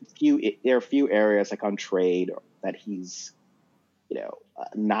 there are a few areas like on trade that he's,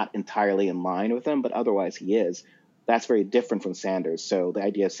 not entirely in line with them, but otherwise he is. That's very different from Sanders. So the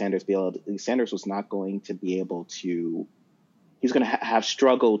idea of Sanders was not going to be able to, he's going to have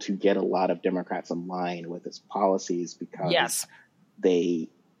struggled to get a lot of Democrats in line with his policies because they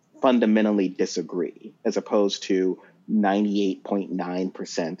fundamentally disagree, as opposed to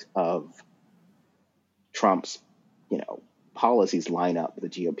 98.9% of Trump's, policies line up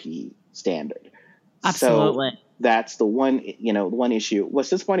with the GOP standard. Absolutely. So that's the one issue. What's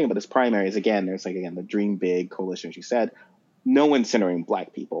disappointing about this primary is, again, there's the Dream Big coalition, as you said. No one's centering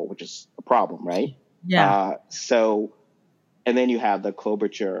Black people, which is a problem, right? Yeah. And then you have the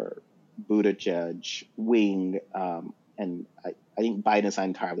Klobuchar, Buttigieg wing, and I think Biden's not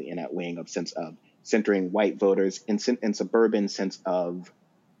entirely in that wing of sense of centering white voters in suburban sense of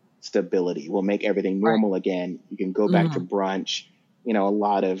stability. We'll make everything normal again. You can go back to brunch. A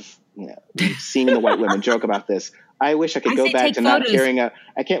lot of we've seen the white women joke about this. I wish I could go back to not caring. I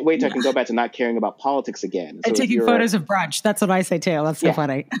can't wait till I can go back to not caring about politics again. And taking photos of brunch. That's what I say too. That's so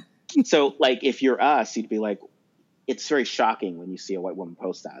funny. So if you're us, you'd be like, it's very shocking when you see a white woman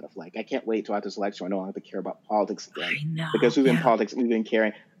post that of I can't wait till after this election. I don't have to care about politics again. I know. Because we've been in politics, we've been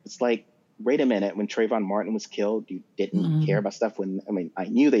caring. It's like, wait a minute, when Trayvon Martin was killed, you didn't care about stuff I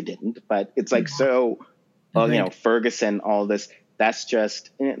knew they didn't, but it's Ferguson, all this, that's just,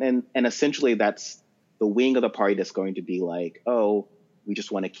 and essentially that's the wing of the party that's going to be like, oh, we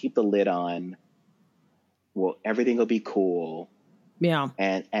just want to keep the lid on. Well, everything will be cool. Yeah.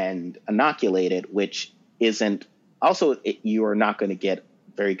 And inoculated, which isn't, also, you are not going to get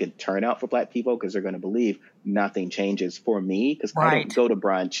very good turnout for Black people because they're going to believe nothing changes for me because I don't go to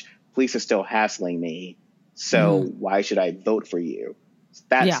brunch. Police are still hassling me. So why should I vote for you?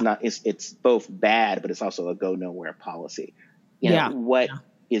 That's not, it's both bad, but it's also a go nowhere policy. And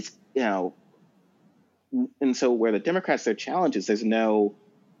so where the Democrats, their challenge is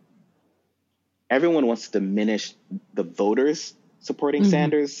everyone wants to diminish the voters supporting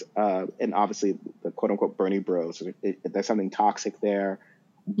Sanders, and obviously the quote unquote Bernie bros. There's something toxic there.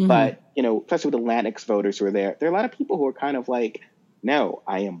 But, especially with the Latinx voters who are there are a lot of people who are kind of like, no,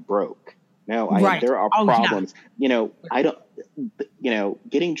 I am broke. No, there are problems. I don't,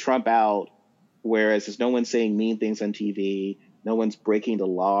 getting Trump out, whereas there's no one saying mean things on TV, no one's breaking the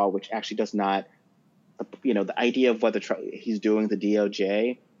law, which actually does not, the idea of what he's doing with the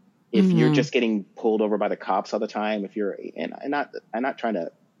DOJ, if you're just getting pulled over by the cops all the time, and I'm not trying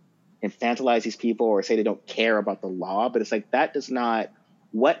to infantilize these people or say they don't care about the law, but it's that does not,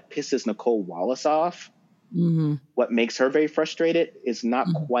 what pisses Nicole Wallace off, what makes her very frustrated is not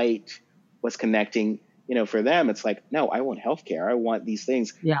quite what's connecting, for them. It's no, I want healthcare. I want these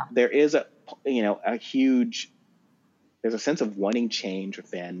things. Yeah. There is there's a sense of wanting change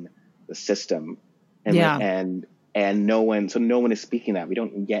within the system. And no one is speaking that. We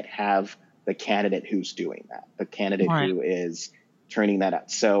don't yet have the candidate who's doing that, the candidate who is turning that up.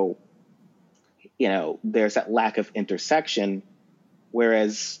 So, there's that lack of intersection,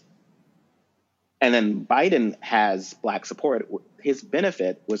 whereas And then Biden has black support. His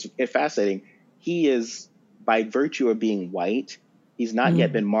benefit was fascinating. He is, by virtue of being white, he's not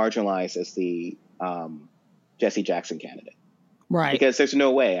yet been marginalized as the Jesse Jackson candidate. Right. Because there's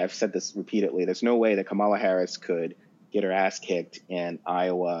no way, I've said this repeatedly, there's no way that Kamala Harris could get her ass kicked in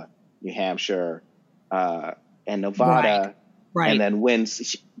Iowa, New Hampshire, and Nevada, right. and then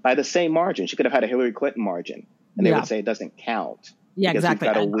wins by the same margin. She could have had a Hillary Clinton margin, and they would say it doesn't count. Yeah, because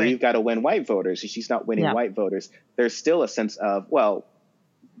exactly. We've got to win white voters. If she's not winning white voters, there's still a sense of, well,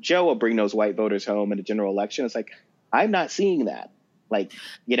 Joe will bring those white voters home in the general election. It's like, I'm not seeing that. Like,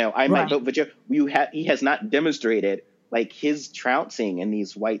 I might vote for Joe. He has not demonstrated like his trouncing in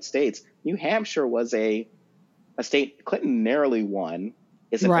these white states. New Hampshire was a state Clinton narrowly won.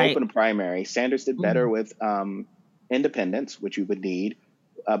 It's an open primary. Sanders did better with independents, which you would need.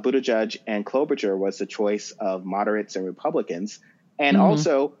 Buttigieg and Klobuchar was the choice of moderates and Republicans. And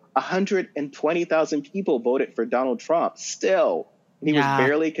also 120,000 people voted for Donald Trump still. And he was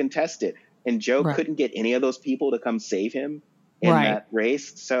barely contested. And Joe couldn't get any of those people to come save him in that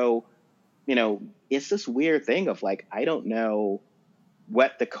race. So, it's this weird thing of like, I don't know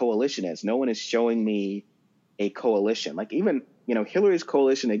what the coalition is. No one is showing me a coalition. Like even, Hillary's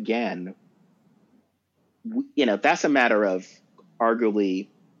coalition again, that's a matter of arguably,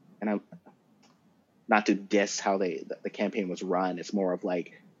 and I'm not to diss how the campaign was run. It's more of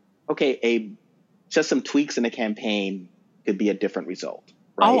like, okay, just some tweaks in the campaign could be a different result.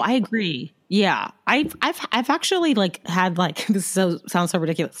 Right? Oh, I agree. Yeah. I've actually had this sounds so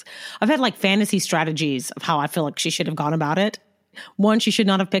ridiculous. I've had fantasy strategies of how I feel like she should have gone about it. One, she should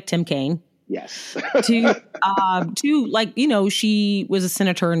not have picked Tim Kaine. Yes. Two, she was a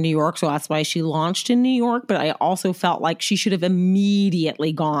senator in New York, so that's why she launched in New York. But I also felt like she should have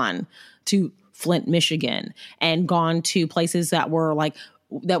immediately gone to Flint, Michigan, and gone to places that were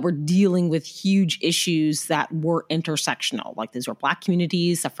dealing with huge issues that were intersectional. Like these were Black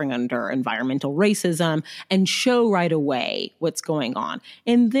communities suffering under environmental racism, and show right away what's going on.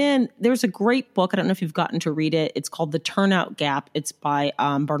 And then there's a great book. I don't know if you've gotten to read it. It's called The Turnout Gap. It's by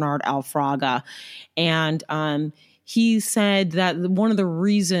Bernard L. Fraga. And he said that one of the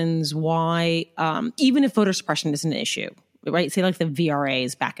reasons why, even if voter suppression is an issue, right, say the VRA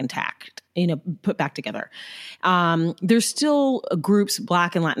is back intact, put back together. There's still groups,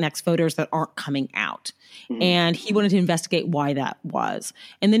 Black and Latinx voters, that aren't coming out. Mm-hmm. And he wanted to investigate why that was.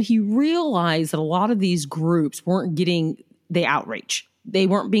 And then he realized that a lot of these groups weren't getting the outreach. They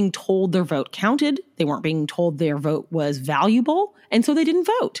weren't being told their vote counted. They weren't being told their vote was valuable. And so they didn't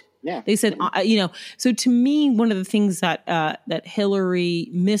vote. Yeah. They said, so to me, one of the things that Hillary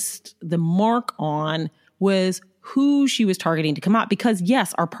missed the mark on was who she was targeting to come out. Because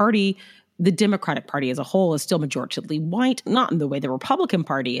yes, our party, the Democratic Party as a whole, is still majoritarily white, not in the way the Republican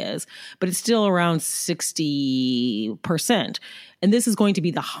Party is, but it's still around 60%. And this is going to be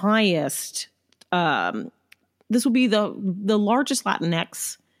the highest, this will be the largest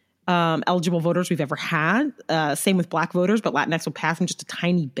Latinx eligible voters we've ever had. Same with Black voters, but Latinx will pass them just a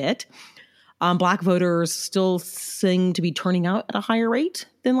tiny bit. Black voters still seem to be turning out at a higher rate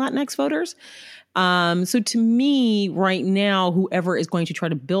than Latinx voters. So to me right now, whoever is going to try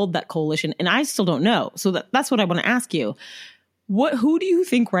to build that coalition, and I still don't know. So that's what I want to ask you. Who do you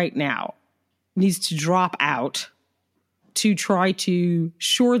think right now needs to drop out to try to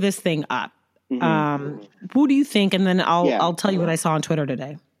shore this thing up? Mm-hmm. Who do you think? And then I'll tell you what I saw on Twitter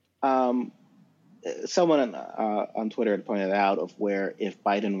today. Someone on Twitter had pointed out of where if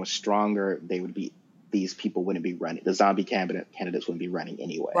Biden was stronger, these people wouldn't be running. The zombie candidates wouldn't be running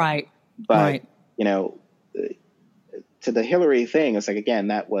anyway. Right. But to the Hillary thing, it's like, again,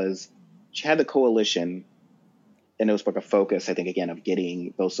 she had the coalition, and it was like a focus, I think, again, of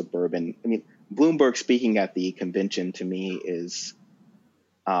getting those suburban. I mean, Bloomberg speaking at the convention to me is,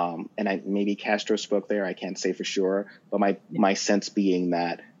 and maybe Castro spoke there, I can't say for sure, but my sense being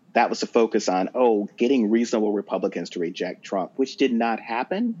that was the focus on, getting reasonable Republicans to reject Trump, which did not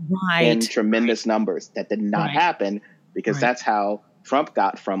happen in tremendous numbers. That did not happen because that's how Trump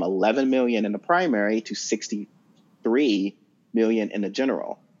got from 11 million in the primary to 63 million in the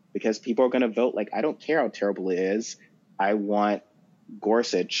general, because people are going to vote like, I don't care how terrible it is. I want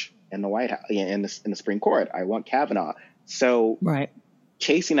Gorsuch in the White House, in the Supreme Court. I want Kavanaugh. So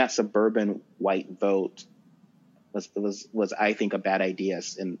chasing that suburban white vote was I think a bad idea,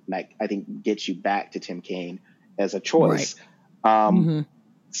 and I think gets you back to Tim Kaine as a choice.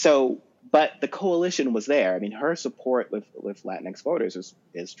 So. But the coalition was there. I mean, her support with Latinx voters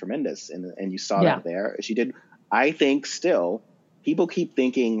is tremendous, and you saw that there. She did. I think still, people keep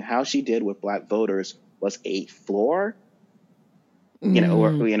thinking how she did with Black voters was a floor.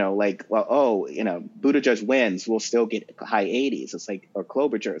 like, well, Buttigieg wins, we'll still get high 80s. It's like, or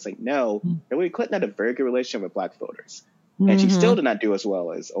Klobuchar. It's like, no, Hillary Clinton had a very good relationship with Black voters. And she still did not do as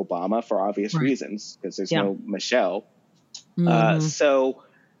well as Obama for obvious reasons, because there's no Michelle. So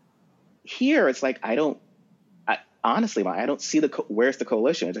here it's like, honestly, I don't see where's the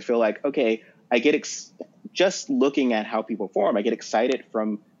coalition. I feel like, okay, I get just looking at how people form, I get excited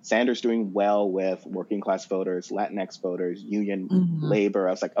from Sanders doing well with working class voters, Latinx voters, union labor.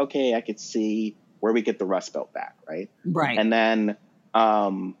 I was like, okay, I could see where we get the Rust Belt back, right? Right. And then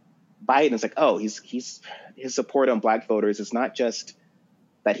Biden's like, oh, his support on Black voters is not just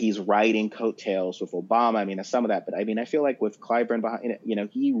that he's riding coattails with Obama. I mean, some of that, but I mean, I feel like with Clyburn behind,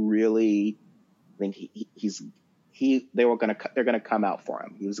 he really, I think they're going to come out for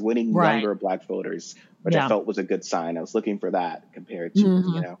him. He was winning younger Black voters, which I felt was a good sign. I was looking for that compared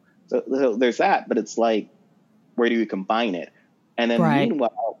to, so there's that, but it's like, where do you combine it? And then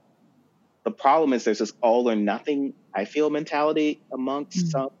meanwhile, the problem is there's this all or nothing, I feel, mentality amongst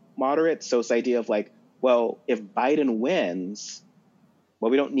some moderates. So it's the idea of like, well, if Biden wins,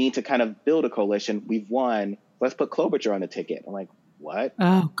 well, we don't need to kind of build a coalition. We've won. Let's put Klobuchar on the ticket. I'm like, what?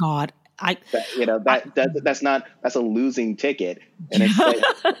 Oh God. That's a losing ticket, and it's like,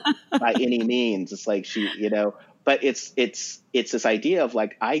 by any means. It's like but it's this idea of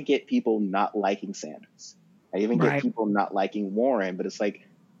like, I get people not liking Sanders. I even get people not liking Warren, but it's like,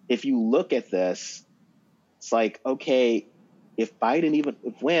 if you look at this, it's like, okay, if Biden even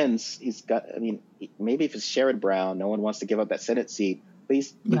wins, he's got, I mean, maybe if it's Sherrod Brown, no one wants to give up that Senate seat, but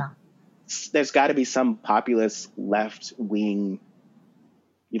there's got to be some populist left wing.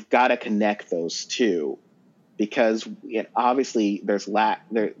 You've got to connect those two, because obviously there's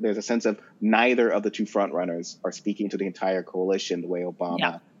a sense of neither of the two front runners are speaking to the entire coalition the way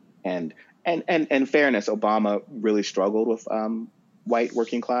Obama and fairness, Obama really struggled with white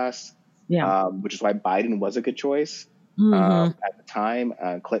working class, which is why Biden was a good choice at the time.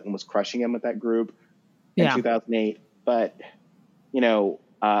 Clinton was crushing him with that group in 2008, but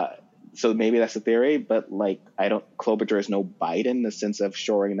so maybe that's a theory, but like, Klobuchar is no Biden in the sense of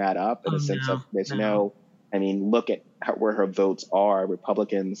shoring that up, in the sense of look at where her votes are,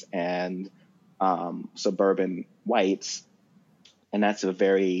 Republicans and suburban whites. And that's a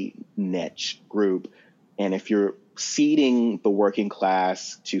very niche group. And if you're ceding the working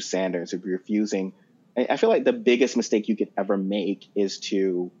class to Sanders, if you're refusing, I feel like the biggest mistake you could ever make is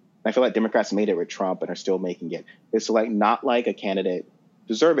I feel like Democrats made it with Trump and are still making it, is to not like a candidate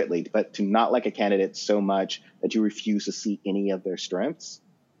deservedly, but to not like a candidate so much that you refuse to see any of their strengths.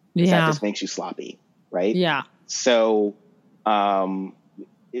 That just makes you sloppy, right? Yeah. So,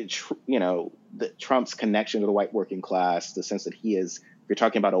 Trump's connection to the white working class, the sense that he is, if you're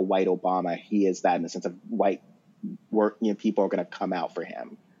talking about a white Obama, he is that, in the sense of white people are going to come out for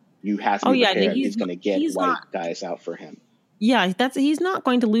him. You have to be prepared. He's going to get white guys out for him. Yeah, he's not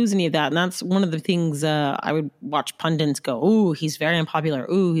going to lose any of that. And that's one of the things I would watch pundits go, ooh, he's very unpopular.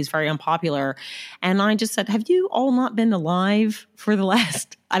 Ooh, he's very unpopular. And I just said, have you all not been alive for the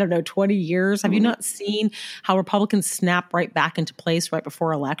last, 20 years? Have you not seen how Republicans snap right back into place right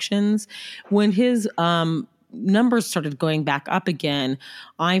before elections? When his numbers started going back up again,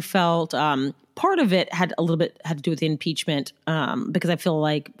 I felt part of it had to do with the impeachment, because I feel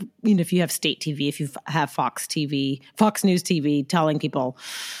like, if you have state TV, if you have Fox News TV telling people,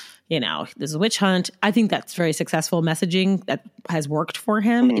 this is a witch hunt, I think that's very successful messaging that has worked for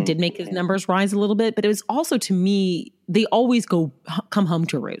him. It did make his numbers rise a little bit, but it was also, to me, they always come home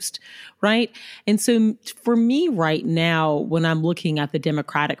to roost, right? And so for me right now, when I'm looking at the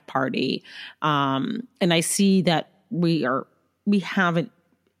Democratic Party, and I see that we have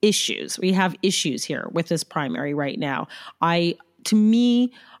issues here with this primary right now.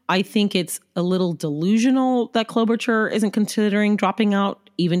 I think it's a little delusional that Klobuchar isn't considering dropping out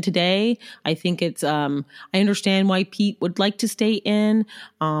even today. I think it's, I understand why Pete would like to stay in.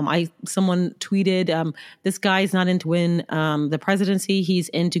 Someone tweeted, this guy's not in to win the presidency. He's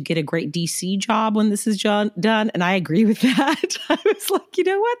in to get a great DC job when this is done. And I agree with that. I was like, you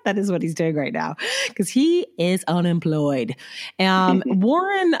know what? That is what he's doing right now, because he is unemployed.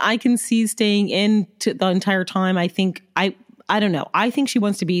 Warren, I can see staying in to the entire time. I don't know. I think she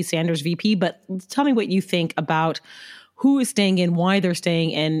wants to be Sanders VP, but tell me what you think about who is staying in, why they're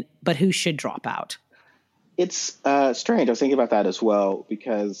staying in, but who should drop out. It's strange. I was thinking about that as well,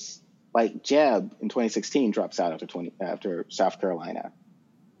 because Jeb in 2016 drops out after South Carolina.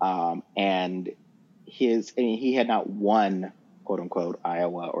 And he had not won, quote unquote,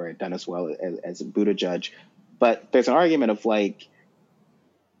 Iowa, or had done as well as Buttigieg. But there's an argument of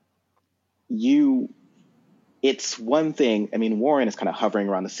it's one thing. I mean, Warren is kind of hovering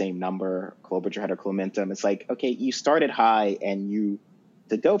around the same number. Klobuchar had a momentum. It's like, okay, you started high, and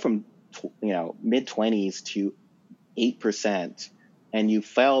to go from mid 20s to 8%, and you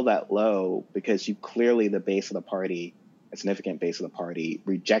fell that low because you clearly, the base of the party, a significant base of the party,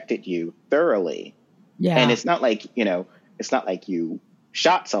 rejected you thoroughly. Yeah. And it's not like you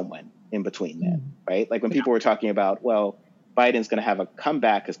shot someone in between then, right? Like when people were talking about, well, Biden's going to have a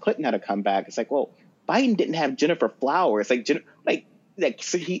comeback because Clinton had a comeback. It's like, well, Biden didn't have Jennifer Flowers. So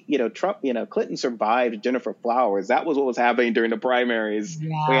Trump, Clinton survived Jennifer Flowers. That was what was happening during the primaries.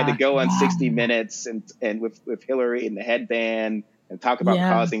 Yeah, we had to go on 60 Minutes and with Hillary in the headband and talk about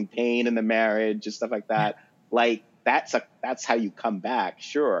causing pain in the marriage and stuff like that. Like that's how you come back.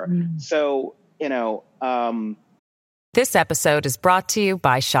 Sure. So, This episode is brought to you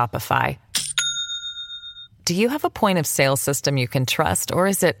by Shopify. Do you have a point of sale system you can trust, or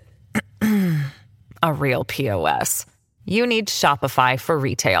is it a real POS? You need Shopify for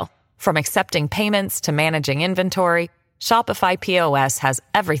retail. From accepting payments to managing inventory, Shopify POS has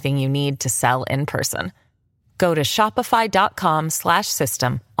everything you need to sell in person. Go to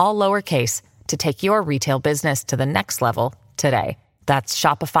shopify.com/system, all lowercase, to take your retail business to the next level today. That's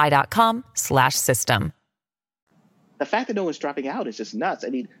shopify.com/system. The fact that no one's dropping out is just nuts. I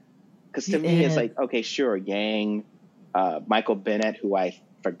mean, because to me, it's like, okay, sure, Yang, Michael Bennet, who I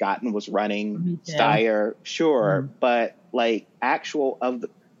forgotten was running, Steyer, sure, but like of the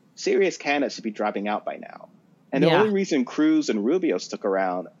serious candidates should be dropping out by now. And the only reason Cruz and Rubio stuck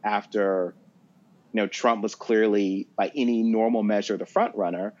around after, Trump was clearly, by any normal measure, the front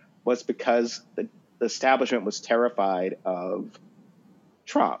runner, was because the establishment was terrified of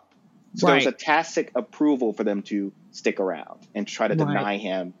Trump. So there was a tacit approval for them to stick around and try to deny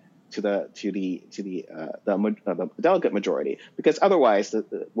him to the delegate majority, because otherwise,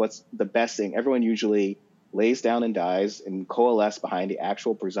 what's the best thing? Everyone usually lays down and dies and coalesce behind the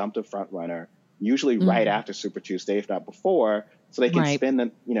actual presumptive front runner, usually right after Super Tuesday, if not before, so they can spend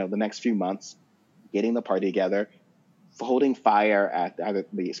the next few months getting the party together, holding fire at either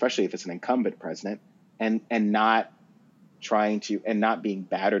especially if it's an incumbent president, and not being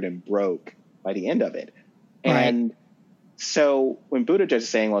battered and broke by the end of it. And so when Buttigieg is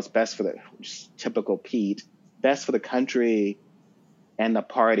saying, well, it's best for typical Pete, best for the country and the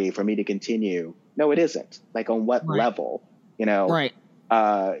party for me to continue. No, it isn't. Like, on what level?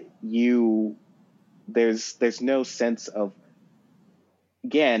 There's no sense of,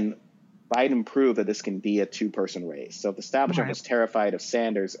 again, Biden proved that this can be a two-person race. So if the establishment was terrified of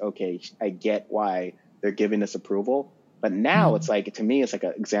Sanders, okay, I get why they're giving this approval. But now it's like, to me, it's like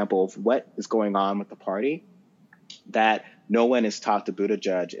an example of what is going on with the party, that no one has talked to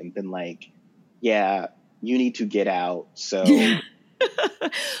Buttigieg and been like, yeah, you need to get out. So you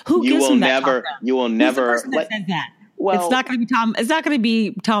will never. Who's the person that said that? Well, it's not going to be Tom. It's not going to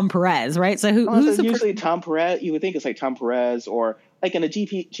be Tom Perez, right? So who's usually Tom Perez? You would think it's like Tom Perez, or like in the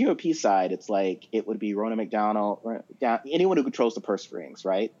GOP side, it's like it would be Ronna McDonald, anyone who controls the purse strings,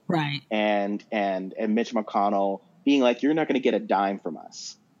 right? Right. And Mitch McConnell being like, you're not going to get a dime from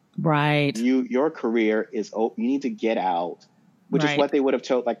us. Right. Your career is, you need to get out, which is what they would have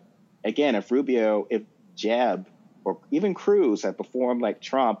told, like, again, if Jeb or even Cruz had performed like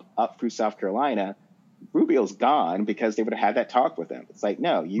Trump up through South Carolina, Rubio's gone, because they would have had that talk with him. It's like,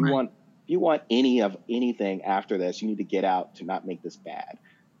 no, you want anything after this, you need to get out to not make this bad.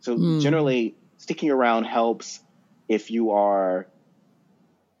 So generally sticking around helps if you are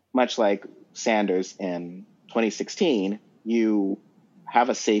much like Sanders in 2016, you have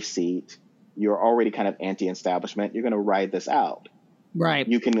a safe seat. You're already kind of anti-establishment. You're going to ride this out. Right.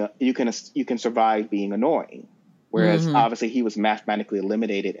 You can survive being annoying. Whereas obviously he was mathematically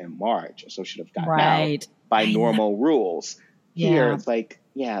eliminated in March, so should have gotten out by normal rules. Here it's like,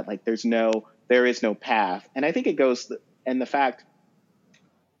 there is no path. And I think it goes, and the fact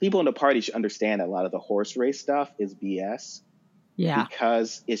people in the party should understand that a lot of the horse race stuff is BS. Yeah.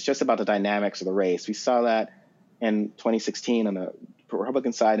 Because it's just about the dynamics of the race. We saw that in 2016 on the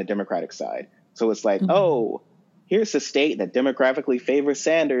Republican side and the Democratic side. So it's like, oh, here's a state that demographically favors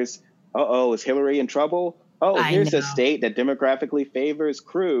Sanders. Is Hillary in trouble? Here's a state that demographically favors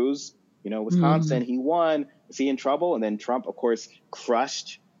Cruz. Wisconsin, he won. Is he in trouble? And then Trump, of course,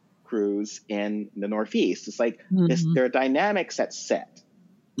 crushed Cruz in the Northeast. It's like there are dynamics that's set.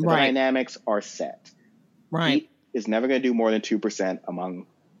 The dynamics are set. Right. He is never going to do more than 2% among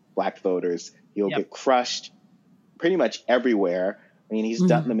black voters. He'll get crushed pretty much everywhere. I mean, he's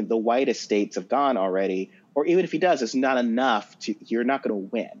done. I mean, the whitest states have gone already. Or even if he does, it's not enough you're not going to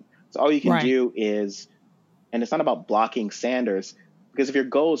win. So all you can do is, and it's not about blocking Sanders, because if your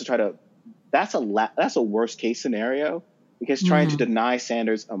goal is to try to that's a worst case scenario, because trying to deny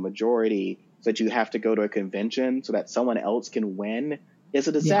Sanders a majority so that you have to go to a convention so that someone else can win is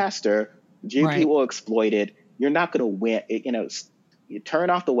a disaster. GOP will exploit it. You're not going to win. You turn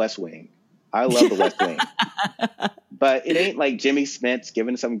off the West Wing. I love the West Wing. But it ain't like Jimmy Smith's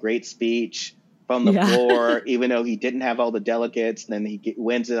giving some great speech from the floor, even though he didn't have all the delegates. And then he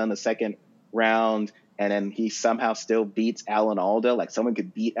wins it on the second round. And then he somehow still beats Alan Alda. Like someone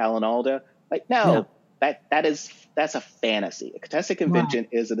could beat Alan Alda. Like, no, that's a fantasy. A contested convention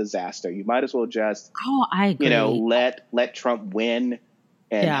is a disaster. You might as well just, I agree. Let Trump win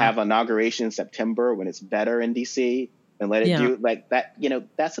and have inauguration in September when it's better in DC, and let it do like that.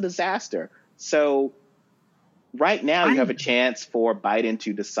 That's a disaster. So right now you have a chance for Biden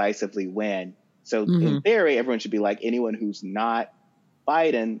to decisively win. So in theory, everyone should be like, anyone who's not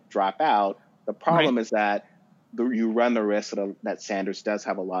Biden, drop out. The problem is that you run the risk that Sanders does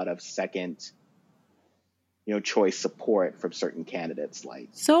have a lot of second choice support from certain candidates.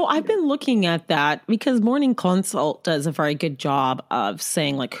 So I've been looking at that because Morning Consult does a very good job of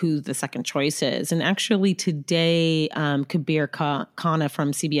saying like who the second choice is. And actually today, Kabir Khanna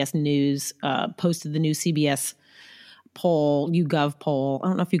from CBS News posted the new CBS poll, YouGov poll. I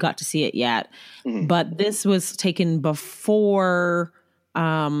don't know if you got to see it yet, but this was taken before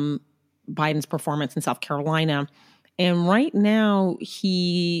Biden's performance in South Carolina. And right now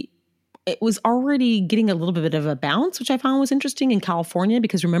it was already getting a little bit of a bounce, which I found was interesting in California,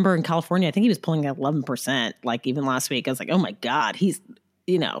 because remember in California, I think he was pulling at 11%, like even last week. I was like, oh my God, he's,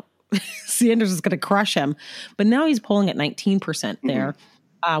 Sanders is going to crush him. But now he's polling at 19% there.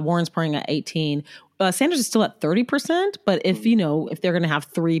 Warren's polling at 18%. Sanders is still at 30%. But if they're going to have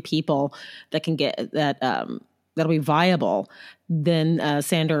three people that can get that, that'll be viable, then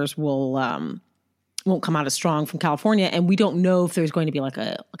Sanders won't come out as strong from California. And we don't know if there's going to be like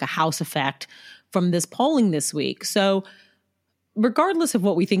a house effect from this polling this week. So regardless of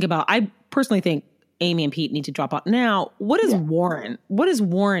what we think about, I personally think Amy and Pete need to drop out. Now, what is Warren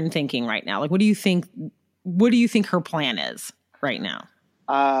thinking right now? Like, what do you think her plan is right now?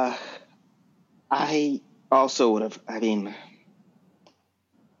 I also would have,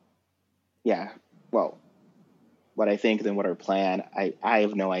 what I think than what her plan. I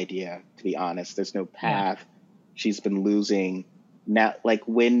have no idea, to be honest. There's no path. Yeah. She's been losing now. Like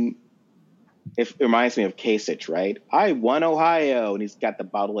it reminds me of Kasich, right? I won Ohio, and he's got the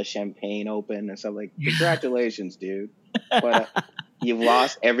bottle of champagne open and stuff. Like, congratulations, dude. But you've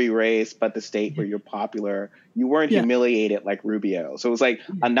lost every race but the state where you're popular. You weren't humiliated like Rubio. So it was like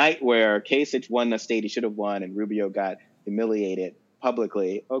a night where Kasich won the state he should have won, and Rubio got humiliated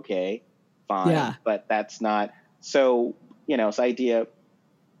publicly. Okay, fine, but that's not. So, this idea,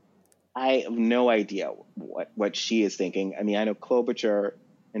 I have no idea what she is thinking. I mean, I know Klobuchar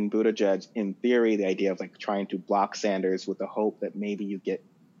and Buttigieg, in theory, the idea of like trying to block Sanders with the hope that maybe you get,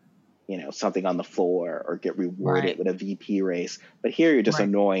 something on the floor or get rewarded with a VP race. But here you're just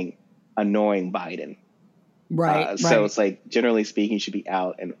annoying Biden. Right. So it's like, generally speaking, you should be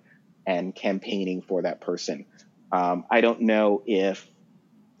out and campaigning for that person. I don't know if,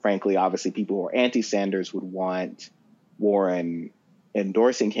 frankly, obviously, people who are anti-Sanders would want Warren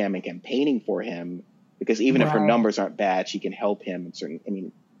endorsing him and campaigning for him, because even if her numbers aren't bad, she can help him in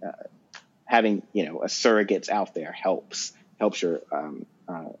certain. Having a surrogates out there helps your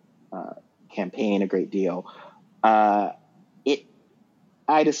campaign a great deal. I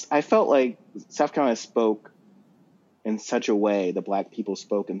felt like South Carolina spoke in such a way, the Black people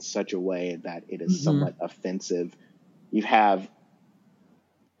spoke in such a way that it is somewhat offensive.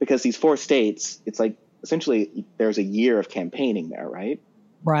 Because these four states, it's like essentially there's a year of campaigning there, right?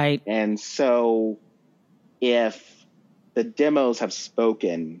 Right. And so if the demos have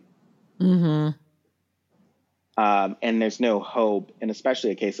spoken, and there's no hope, and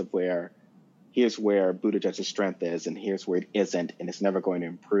especially a case of where here's where Buttigieg's strength is and here's where it isn't, and it's never going to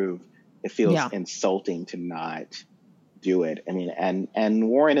improve, it feels insulting to not do it. I mean, and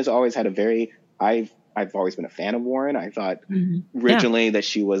Warren has always had I've always been a fan of Warren. I thought originally that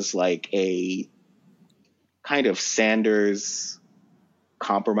she was like a kind of Sanders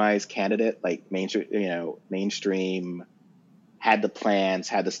compromise candidate, like mainstream, had the plans,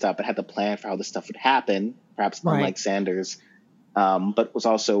 had the stuff, but had the plan for how this stuff would happen, perhaps unlike Sanders, but was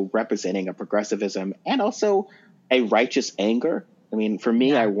also representing a progressivism and also a righteous anger. I mean, for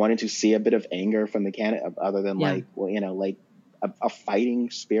me, I wanted to see a bit of anger from the candidate other than a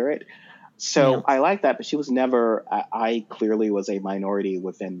fighting spirit. So I like that, but she was never, I clearly was a minority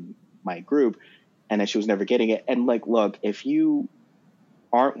within my group, and that she was never getting it. And like, look, if you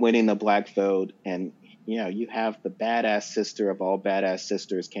aren't winning the Black vote and you have the badass sister of all badass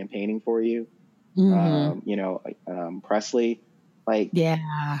sisters campaigning for you. Presley, like,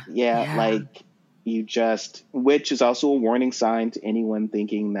 like which is also a warning sign to anyone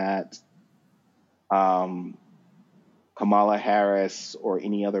thinking that Kamala Harris or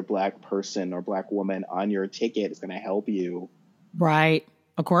any other Black person or Black woman on your ticket is going to help you. Right.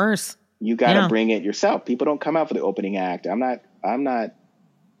 Of course. You got to bring it yourself. People don't come out for the opening act. I'm not,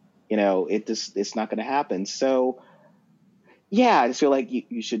 it's not going to happen. So I just feel like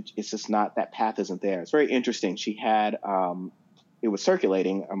you should, it's just not, that path isn't there. It's very interesting. She had, it was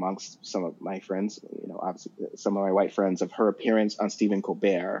circulating amongst some of my friends, obviously some of my white friends, of her appearance on Stephen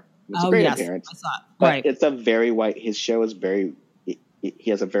Colbert. It's a great appearance. I saw it. But it's a very white, his show is he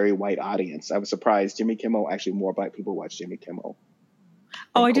has a very white audience. I was surprised. Jimmy Kimmel, actually more Black people watch Jimmy Kimmel.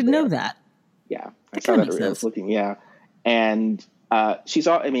 Oh, I didn't know that. Yeah. I saw that. I was looking. Yeah. And she's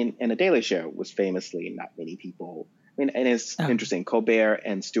all, and The Daily Show was famously not many people. And it's interesting. Colbert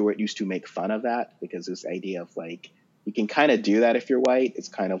and Stewart used to make fun of that because this idea of like, you can kind of do that if you're white. It's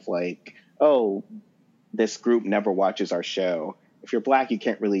kind of like, oh, this group never watches our show. If you're Black, you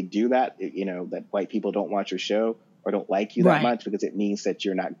can't really do that, that white people don't watch your show or don't like you that much because it means that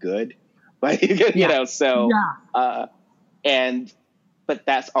you're not good. But, but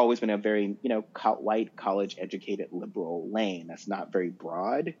that's always been a very, white, college educated liberal lane. That's not very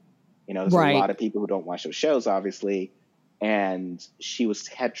broad. There's a lot of people who don't watch those shows, obviously. And she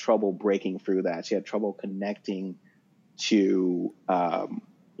had trouble breaking through that. She had trouble connecting to,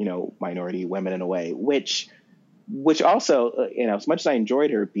 minority women in a way, which also, as much as I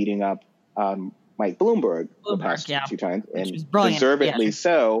enjoyed her beating up Mike Bloomberg the past 2 times, and deservedly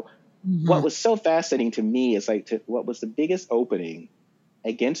so, what was so fascinating to me is what was the biggest opening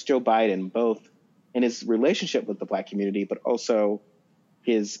against Joe Biden, both in his relationship with the Black community, but also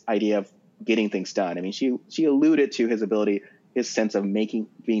his idea of getting things done. I mean, she alluded to his sense of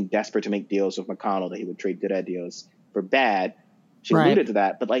being desperate to make deals with McConnell, that he would trade good ideas for bad. She alluded to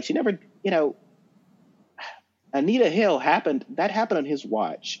that, but she never, Anita Hill happened on his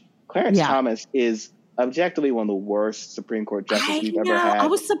watch. Clarence Thomas is objectively one of the worst Supreme Court justices we've ever had. I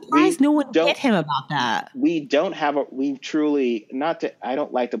was surprised no one hit him about that. I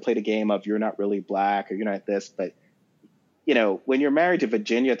don't like to play the game of you're not really Black or you're not this, but when you're married to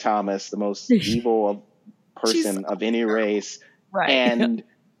Virginia Thomas, the most evil person of any race, and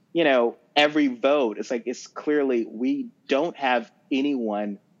every vote, it's clearly we don't have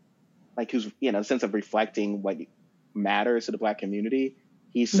anyone who's a sense of reflecting what matters to the Black community.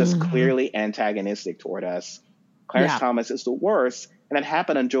 He's just clearly antagonistic toward us. Clarence Thomas is the worst, and that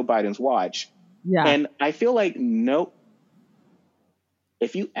happened on Joe Biden's watch. Yeah. And I feel like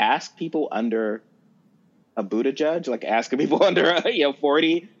if you ask people under a Buttigieg, asking people under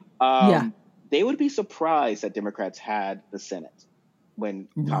 40, they would be surprised that Democrats had the Senate when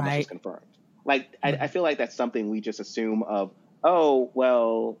Thomas was confirmed. I feel like that's something we just assume of, oh,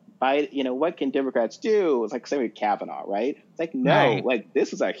 well, what can Democrats do? It's same with Kavanaugh, right? It's no,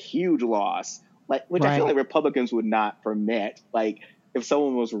 this is a huge loss, which I feel like Republicans would not permit. If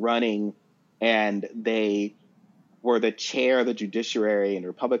someone was running and they were the chair of the judiciary and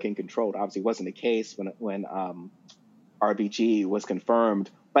Republican controlled, obviously wasn't the case when RBG was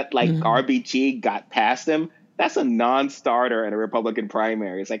confirmed, but RBG got past him. That's a non-starter in a Republican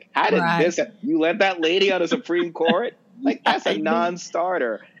primary. It's how did you let that lady on the Supreme Court? That's a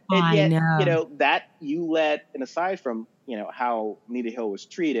non-starter. And yet, that you let, and aside from, how Anita Hill was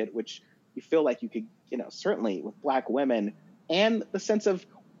treated, which you feel like you could, certainly with Black women and the sense of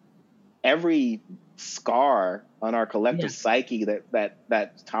every scar on our collective psyche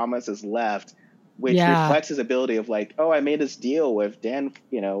that Thomas has left, which reflects his ability of I made this deal with Dan,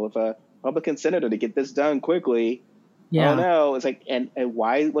 with a Republican senator to get this done quickly. Yeah. Oh no. It's and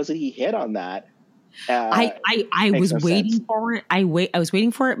why wasn't he hit on that? I was waiting for it. I was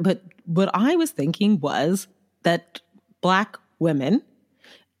waiting for it, but what I was thinking was that Black women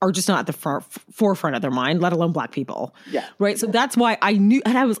are just not at the forefront of their mind, let alone Black people. Yeah. Right. So that's why I knew,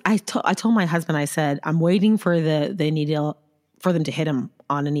 and I told my husband, I said, I'm waiting for for them to hit him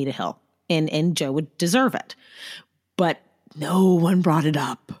on Anita Hill, and Joe would deserve it, but no one brought it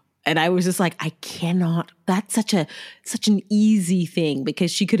up. And I was just I cannot, that's such an easy thing,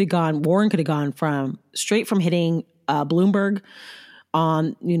 because Warren could have gone straight from hitting Bloomberg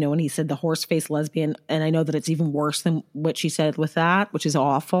on, when he said the horse-faced lesbian. And I know that it's even worse than what she said with that, which is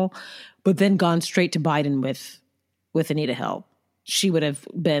awful, but then gone straight to Biden with Anita Hill. It would have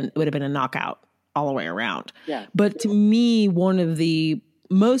been a knockout all the way around. Yeah. But to me, one of the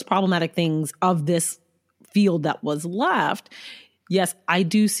most problematic things of this field that was left, yes, I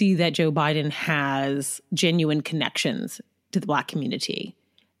do see that Joe Biden has genuine connections to the Black community.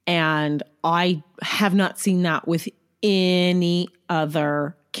 And I have not seen that with any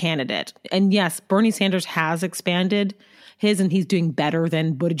other candidate. And yes, Bernie Sanders has expanded his, and he's doing better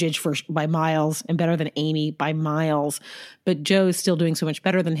than Buttigieg by miles and better than Amy by miles. But Joe is still doing so much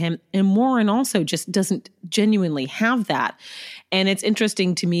better than him. And Warren also just doesn't genuinely have that. And it's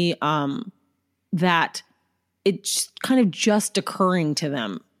interesting to me that it's kind of just occurring to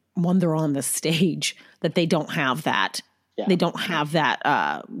them when they're on the stage that they don't have that. Yeah. They don't have that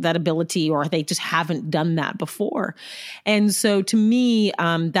that ability, or they just haven't done that before. And so to me,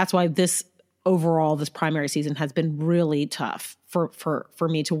 that's why this primary season has been really tough for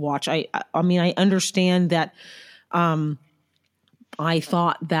me to watch. I mean, I understand that I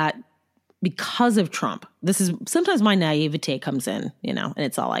thought that because of Trump, this is sometimes my naivete comes in, and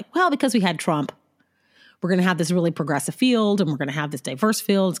it's all like, well, because we had Trump, we're going to have this really progressive field, and we're going to have this diverse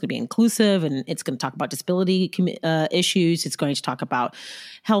field. It's going to be inclusive, and it's going to talk about disability issues. It's going to talk about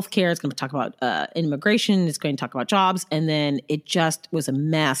healthcare. It's going to talk about immigration. It's going to talk about jobs. And then it just was a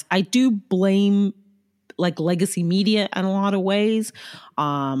mess. I do blame legacy media in a lot of ways.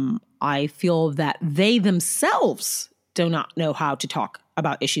 I feel that they themselves do not know how to talk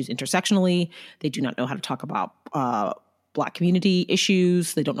about issues intersectionally. They do not know how to talk about Black community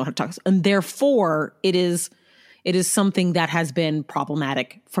issues. They don't know how to talk. And therefore, it is something that has been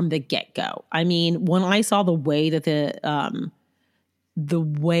problematic from the get-go. I mean, when I saw the way that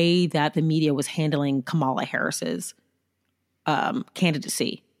the media was handling Kamala Harris's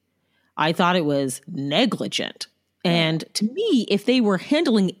candidacy, I thought it was negligent. And to me, if they were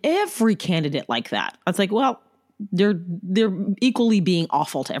handling every candidate like that, I was like, well, they're equally being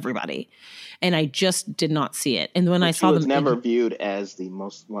awful to everybody. And I just did not see it. And when I saw them, she was never viewed as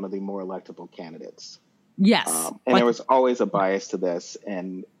one of the more electable candidates. Yes, and there was always a bias to this.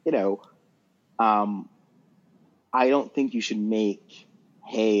 And I don't think you should make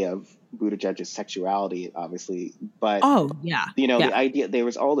hay of Buttigieg's sexuality, obviously. But the idea, there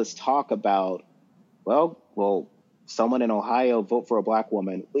was all this talk about, well, someone in Ohio vote for a Black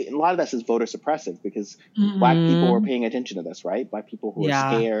woman. A lot of this is voter suppressive because Black people were paying attention to this, right? Black people who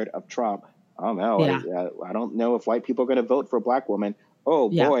are scared of Trump. Oh no, I don't know if white people are going to vote for a Black woman. Oh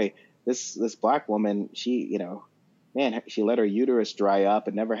boy, this Black woman, she let her uterus dry up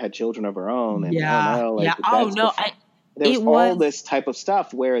and never had children of her own. And there was all this type of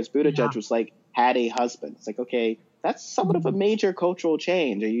stuff. Whereas Buttigieg was had a husband. It's like, okay, that's somewhat of a major cultural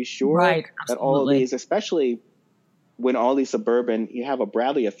change. Are you sure that all of these, especially when all these you have a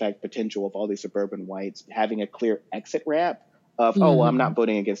Bradley effect potential of all these suburban whites having a clear exit ramp of, I'm not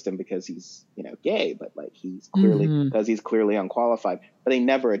voting against him because he's, gay, but he's clearly, because he's clearly unqualified. But they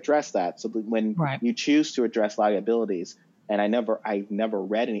never address that. So when you choose to address liabilities, and I've never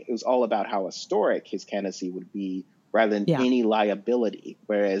read any, it was all about how historic his candidacy would be rather than any liability.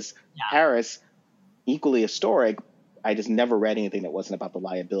 Whereas Harris, equally historic, I just never read anything that wasn't about the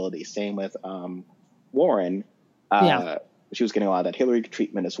liability. Same with Warren. She was getting a lot of that Hillary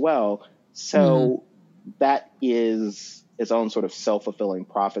treatment as well. So that is its own sort of self-fulfilling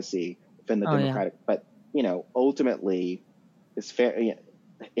prophecy within the Democratic. But, ultimately, it's fair.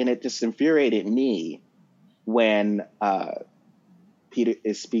 And it just infuriated me when Peter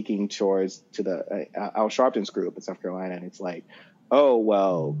is speaking to the Al Sharpton's group in South Carolina. And it's like, oh,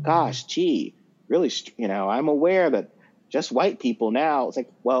 well, gosh, gee, really, I'm aware that just white people now. It's like,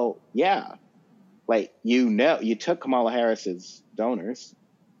 well, yeah. You took Kamala Harris's donors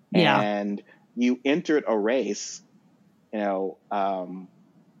and you entered a race, you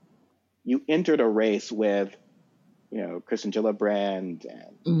entered a race with, Kristen Gillibrand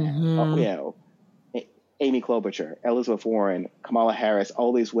and Amy Klobuchar, Elizabeth Warren, Kamala Harris,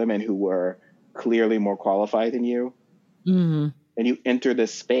 all these women who were clearly more qualified than you. Mm-hmm. And you enter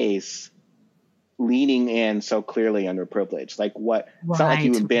this space leaning in so clearly underprivileged. It's not like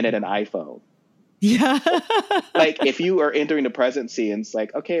you invented an iPhone. Yeah. If you are entering the presidency and it's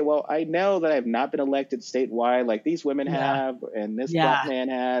like, okay, well, I know that I've not been elected statewide like these women have and this Black man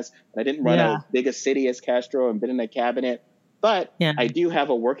has. And I didn't run as big a city as Castro and been in a cabinet, but I do have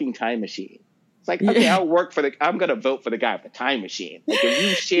a working time machine. It's like, okay, I'm going to vote for the guy with the time machine. If you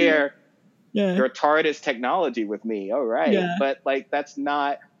share your TARDIS technology with me, all right. Yeah. But that's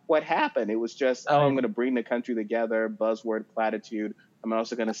not what happened. It was just, I'm going to bring the country together, buzzword platitude. I'm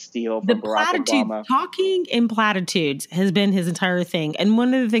also going to steal The from Barack Obama. Talking in platitudes has been his entire thing. And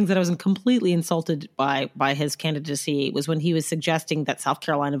one of the things that I was completely insulted by his candidacy was when he was suggesting that South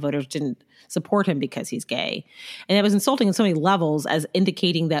Carolina voters didn't support him because he's gay. And it was insulting on so many levels, as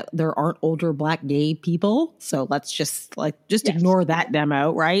indicating that there aren't older Black gay people. So let's just ignore that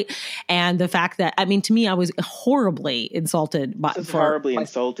demo, right? And the fact that, I mean, to me, I was horribly insulted.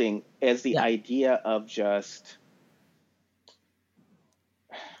 Insulting as the idea of just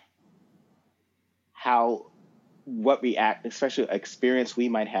especially experience we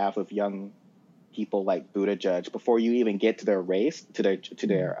might have with young people like Buttigieg before you even get to their race, to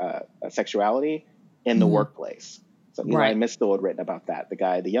their sexuality in the workplace. So Eli Mistel had written about that.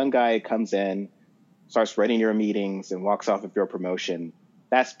 The young guy comes in, starts running your meetings, and walks off with your promotion.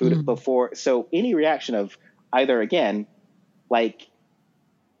 That's before. So any reaction of either, again, like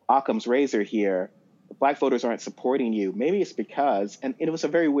Occam's razor here, the Black voters aren't supporting you. Maybe it's because, and it was a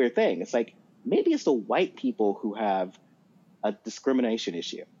very weird thing. It's like, maybe it's the white people who have a discrimination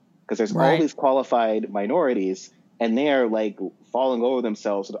issue, because there's all these qualified minorities, and they're like falling over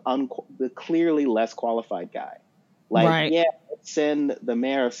themselves with the clearly less qualified guy. Like, send the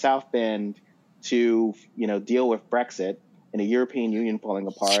mayor of South Bend to, deal with Brexit and a European Union falling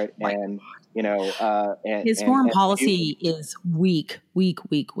apart, and and his foreign policy is weak.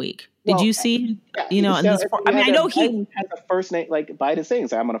 Did you see? Yeah, I know he has a first name, like Biden saying,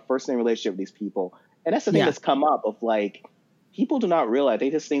 I'm on a first name relationship with these people, and that's the thing that's come up of like, people do not realize, they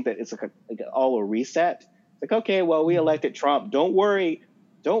just think that it's like all a reset. It's like, okay, well, we elected Trump. Don't worry,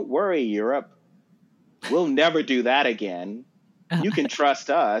 Europe. We'll never do that again. You can trust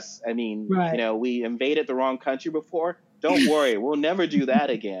us. I mean, we invaded the wrong country before. Don't worry, we'll never do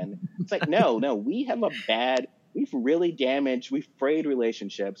that again. It's like, no, we've really damaged, we've frayed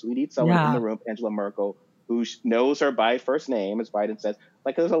relationships. We need someone in the room, Angela Merkel, who knows her by first name, as Biden says.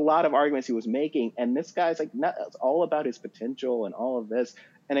 Like, there's a lot of arguments he was making, and this guy's like, it's all about his potential and all of this.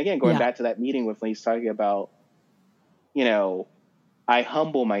 And again, going back to that meeting when he's talking about, I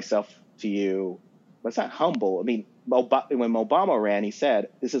humble myself to you, but it's not humble. I mean, when Obama ran, he said,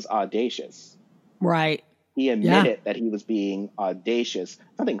 this is audacious. Right. He admitted that he was being audacious.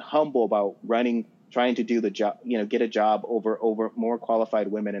 Nothing humble about running, trying to do the job, get a job over more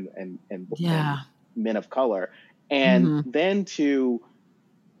qualified women and men of color. And then to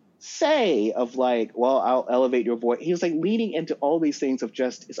say of like, well, I'll elevate your voice. He was like leading into all these things of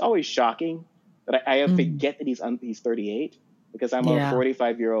just, it's always shocking that I forget that he's 38, because I'm a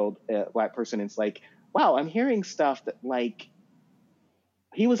 45-year-old Black person. It's like, wow, I'm hearing stuff that like,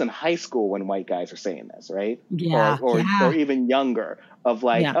 he was in high school when white guys are saying this, right? Or even younger, of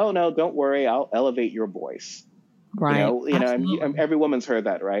like, oh no, don't worry, I'll elevate your voice. Right. Every woman's heard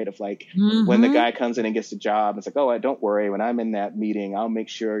that, right? Of like, when the guy comes in and gets a job, it's like, oh, don't worry, when I'm in that meeting, I'll make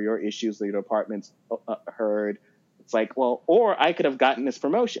sure your issues with your department's heard. It's like, well, or I could have gotten this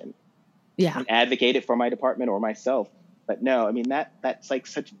promotion, and advocated for my department or myself. But no, I mean, that's like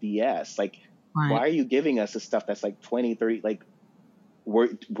such BS. Like, why are you giving us this stuff that's like 20, 30, like,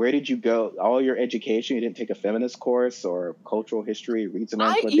 where did you go? All your education, you didn't take a feminist course or cultural history, read some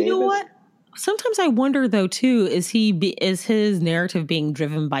Angela Davis? You know what? Sometimes I wonder though too, is his narrative being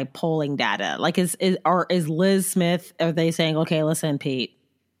driven by polling data? Like is Liz Smith, are they saying, okay, listen, Pete,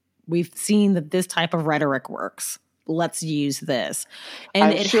 we've seen that this type of rhetoric works. Let's use this.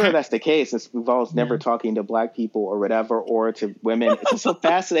 And I'm sure that's the case. It involves never talking to Black people or whatever, or to women. It's just so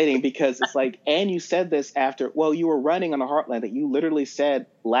fascinating, because it's like, and you said this after, well, you were running on the Heartland, that you literally said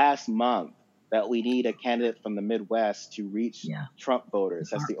last month that we need a candidate from the Midwest to reach Trump voters.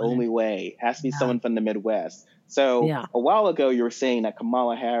 That's the only way. It has to be someone from the Midwest. So a while ago, you were saying that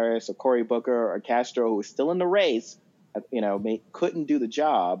Kamala Harris or Cory Booker or Castro, who was still in the race, couldn't do the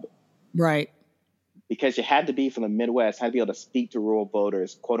job. Right. Because you had to be from the Midwest, had to be able to speak to rural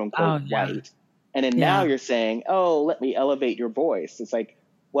voters, quote unquote, white. And then now you're saying, oh, let me elevate your voice. It's like,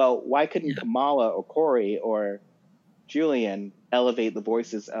 well, why couldn't Kamala or Cory or Julian elevate the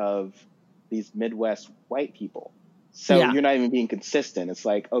voices of these Midwest white people? So you're not even being consistent. It's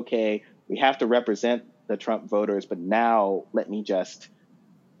like, okay, we have to represent the Trump voters, but now let me just,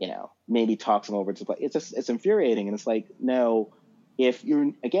 maybe talk some over to play. It's infuriating. And it's like, no. If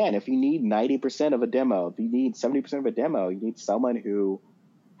you need 90% of a demo, if you need 70% of a demo, you need someone who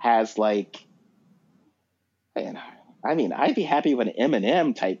has like, I'd be happy with an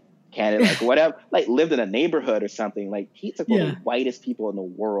Eminem type candidate, like whatever, like lived in a neighborhood or something. Like, he's like one of the whitest people in the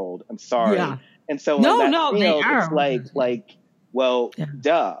world. I'm sorry. Yeah. And so it's like, well,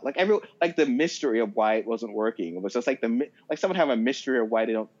 duh. Like the mystery of why it wasn't working. It was just like someone having a mystery of why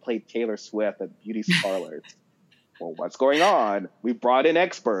they don't play Taylor Swift at beauty parlors. well, what's going on? We brought in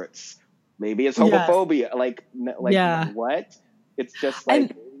experts. Maybe it's homophobia. Yes. Like what? It's just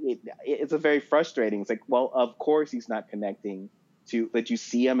like, it's a very frustrating. It's like, well, of course he's not connecting to, but you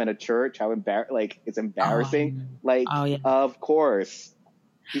see him in a church, how it's embarrassing. Of course.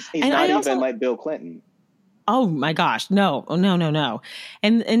 He's not even like Bill Clinton. Oh my gosh. No.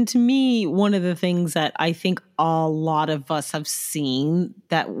 And to me, one of the things that I think a lot of us have seen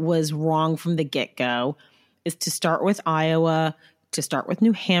that was wrong from the get-go is to start with Iowa, to start with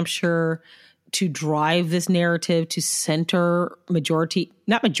New Hampshire, to drive this narrative to center majority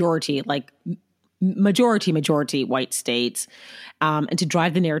white states, and to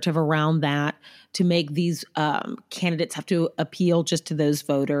drive the narrative around that, to make these candidates have to appeal just to those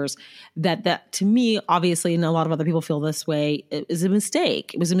voters. That to me, obviously, and a lot of other people feel this way, it is a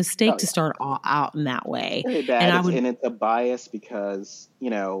mistake. It was a mistake to start out in that way. Very bad. And it's a bias because,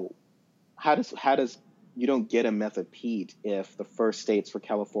 how does you don't get a method Pete if the first states for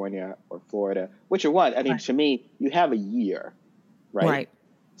California or Florida, which are what? I mean, to me, you have a year, right? Right.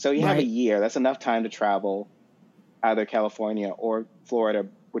 So you have a year. That's enough time to travel either California or Florida,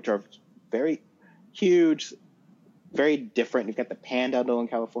 which are very huge, very different. You've got the Panhandle in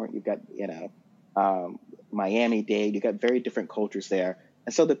California. You've got, Miami-Dade. You've got very different cultures there.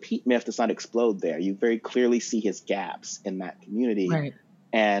 And so the Pete myth does not explode there. You very clearly see his gaps in that community. Right.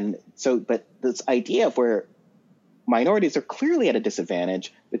 And so, but this idea of where minorities are clearly at a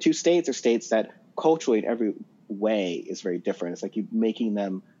disadvantage, the two states are states that culturally in every way is very different. It's like you making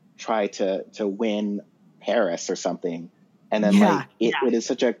them try to win Paris or something. And then it is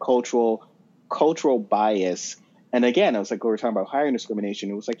such a cultural bias. And again, it was like we were talking about hiring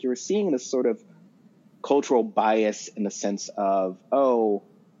discrimination. It was like you were seeing this sort of cultural bias in the sense of, Obama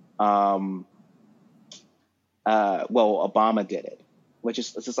did it. Which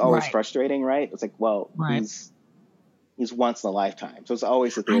is just always frustrating, right? It's like, he's once in a lifetime. So it's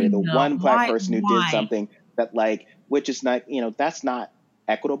always the theory, the one black person who did something that which is not, that's not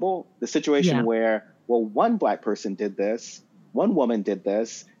equitable. The situation where, one black person did this, one woman did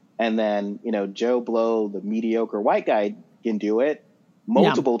this, and then, Joe Blow, the mediocre white guy, can do it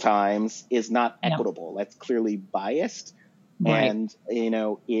multiple times is not equitable. That's clearly biased. Right. And,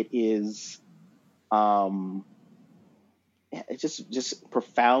 it is, it's just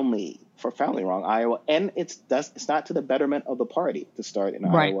profoundly wrong. Iowa, and it's not to the betterment of the party to start in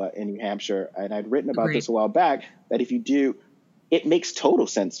Iowa and New Hampshire. And I'd written about this a while back that if you do, it makes total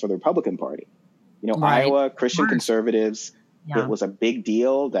sense for the Republican Party. Iowa, Christian conservatives, it was a big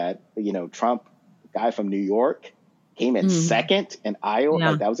deal that Trump, guy from New York, came in second in Iowa.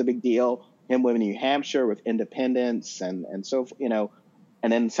 Like, that was a big deal. Him winning New Hampshire with independents and so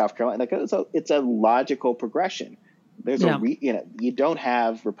and then South Carolina. It's a logical progression. There's you don't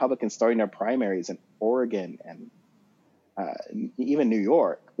have Republicans starting their primaries in Oregon and even New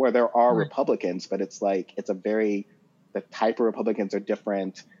York, where there are Republicans, but it's like the type of Republicans are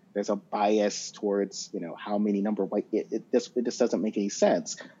different. There's a bias towards how many number of white. It just doesn't make any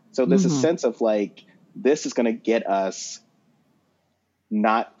sense. So there's a sense of this is going to get us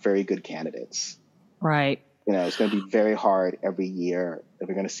not very good candidates. Right. It's going to be very hard every year if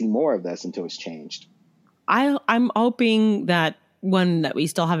we're going to see more of this until it's changed. I'm hoping that we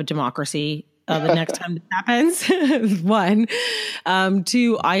still have a democracy the next time this happens. One,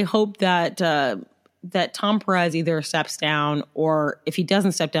 two, I hope that Tom Perez either steps down, or if he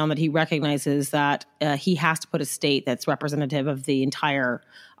doesn't step down, that he recognizes that he has to put a state that's representative of the entire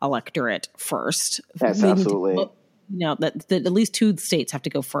electorate first. Yes, absolutely. That at least two states have to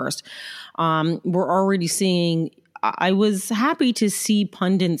go first. We're already seeing. I was happy to see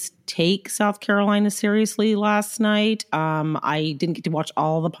pundits take South Carolina seriously last night. I didn't get to watch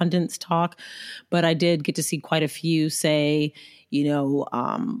all the pundits talk, but I did get to see quite a few say,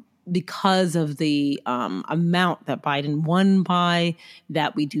 because of the amount that Biden won by,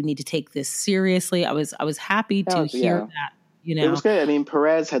 that we do need to take this seriously. I was happy to hear that. It was good. I mean,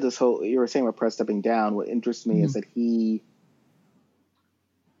 Perez had this whole. You were saying about Perez stepping down. What interests me is that he.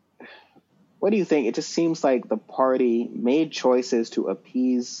 What do you think? It just seems like the party made choices to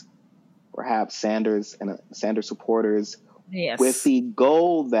appease perhaps Sanders and Sanders supporters with the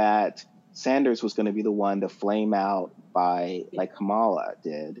goal that Sanders was going to be the one to flame out by like Kamala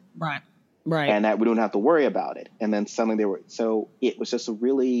did. Right. And that we don't have to worry about it. And then suddenly so it was just a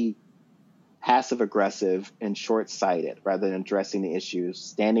really passive aggressive and short-sighted rather than addressing the issues,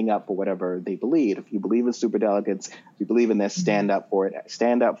 standing up for whatever they believe. If you believe in superdelegates, if you believe in this, stand up for it.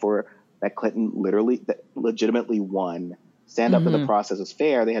 Stand up for that Clinton legitimately won. Stand up that the process is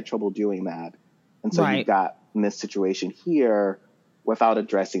fair. They had trouble doing that. And so you've got in this situation here, without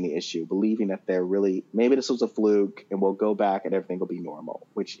addressing the issue, believing that maybe this was a fluke and we'll go back and everything will be normal,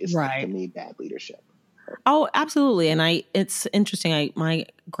 which is to me bad leadership. Oh, absolutely. And it's interesting. My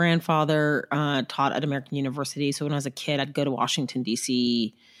grandfather taught at American University. So when I was a kid, I'd go to Washington,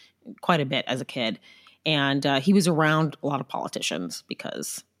 D.C. quite a bit as a kid. And he was around a lot of politicians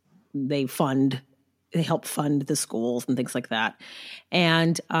because they help fund the schools and things like that.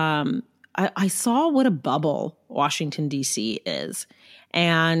 And I saw what a bubble Washington, D.C. is.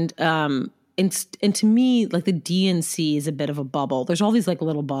 And to me, like the DNC is a bit of a bubble. There's all these like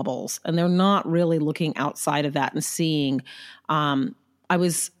little bubbles, and they're not really looking outside of that and seeing. I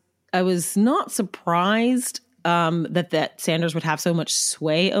was not surprised that Sanders would have so much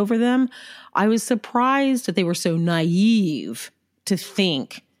sway over them. I was surprised that they were so naive to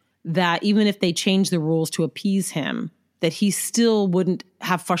think that even if they changed the rules to appease him, that he still wouldn't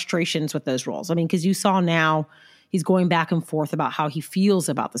have frustrations with those rules. I mean, because you saw now he's going back and forth about how he feels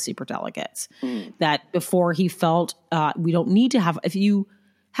about the superdelegates. That before he felt we don't need to have, if you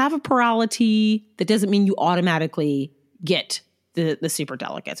have a plurality, that doesn't mean you automatically get the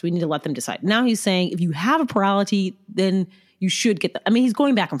superdelegates. We need to let them decide. Now he's saying if you have a plurality, then you should get the, I mean, he's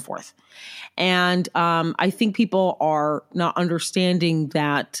going back and forth. And I think people are not understanding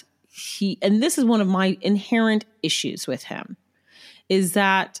that and this is one of my inherent issues with him, is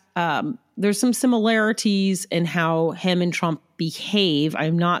that there's some similarities in how him and Trump behave.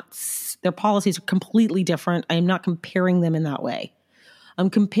 Their policies are completely different. I am not comparing them in that way. I'm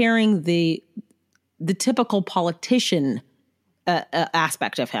comparing the typical politician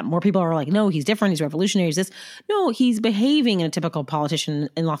aspect of him, where people are like, no, he's different, he's revolutionary, he's this. No, he's behaving in a typical politician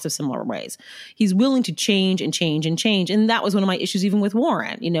in lots of similar ways. He's willing to change and change and change. And that was one of my issues even with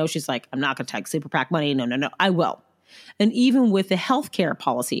Warren. You know, she's like, I'm not going to take super PAC money. No, I will. And even with the healthcare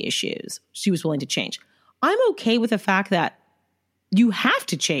policy issues, she was willing to change. I'm okay with the fact that you have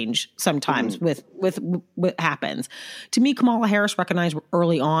to change sometimes with what happens. To me, Kamala Harris recognized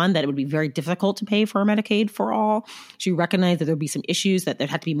early on that it would be very difficult to pay for Medicaid for all. She recognized that there would be some issues, that there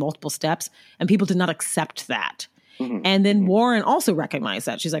had to be multiple steps, and people did not accept that. And then Warren also recognized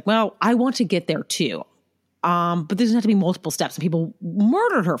that. She's like, well, I want to get there too. But there doesn't have to be multiple steps, and people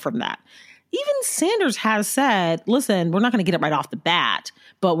murdered her from that. Even Sanders has said, listen, we're not going to get it right off the bat,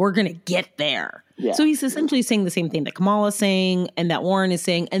 but we're going to get there. Yeah. So he's essentially saying the same thing that Kamala's saying and that Warren is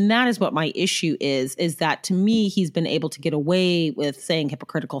saying. And that is what my issue is that to me, he's been able to get away with saying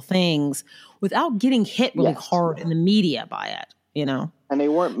hypocritical things without getting hit really hard in the media by it, you know? And they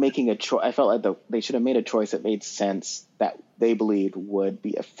weren't making a choice. I felt like they should have made a choice that made sense, that they believed would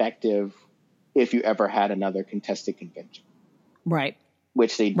be effective if you ever had another contested convention. Right.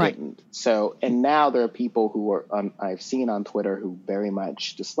 Which they didn't. So, and now there are people who are I've seen on Twitter who very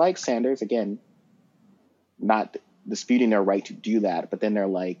much dislike Sanders. Again, not disputing their right to do that, but then they're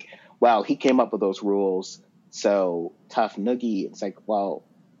like, well, he came up with those rules, so tough noogie. It's like, well,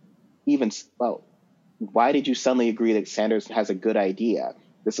 why did you suddenly agree that Sanders has a good idea?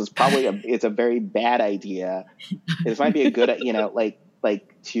 This is probably it's a very bad idea. This might be a good,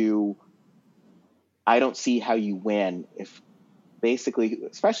 I don't see how you win if, basically,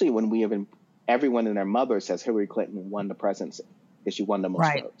 especially when everyone and their mother says Hillary Clinton won the presidency because she won the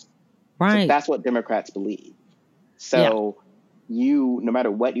most votes. Right. So that's what Democrats believe. So no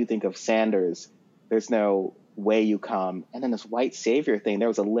matter what you think of Sanders, there's no way you come. And then this white savior thing, there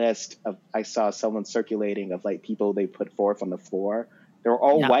was a list I saw someone circulating of like people they put forth on the floor. They were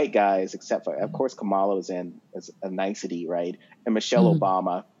all white guys, except for, of course, Kamala was in as a nicety, right? And Michelle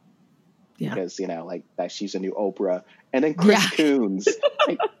Obama. Because, that she's a new Oprah. And then Chris Coons.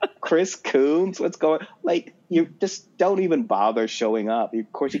 Chris Coons, what's going – you just don't even bother showing up.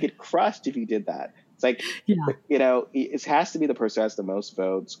 Of course, you get crushed if you did that. It's like, it has to be the person who has the most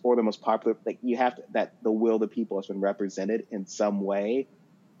votes or the most popular – you have to – that the will of the people has been represented in some way.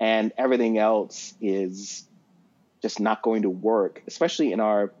 And everything else is just not going to work, especially in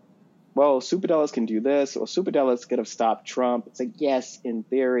our – well, superdelegates can do this or superdelegates could have stopped Trump. It's like, yes, in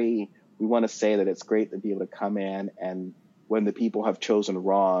theory – we want to say that it's great to be able to come in and when the people have chosen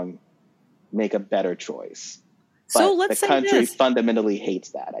wrong, make a better choice. So but the country fundamentally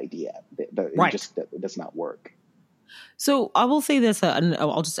hates that idea. It does not work. So I will say this, and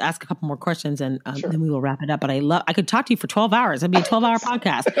I'll just ask a couple more questions and then we will wrap it up. But I could talk to you for 12 hours. It'd be a 12-hour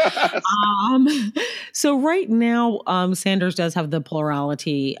podcast. So right now, Sanders does have the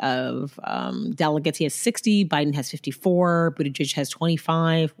plurality of delegates. He has 60. Biden has 54. Buttigieg has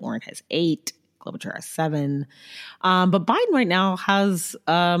 25. Warren has 8. Klobuchar has 7. But Biden right now has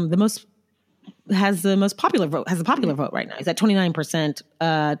the most popular vote. Has the popular vote right now. He's at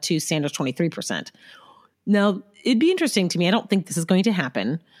 29% to Sanders 23%. Now, it'd be interesting to me. I don't think this is going to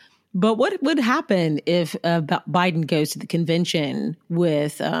happen. But what would happen if Biden goes to the convention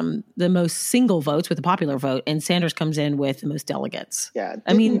with the most single votes, with the popular vote, and Sanders comes in with the most delegates? Yeah,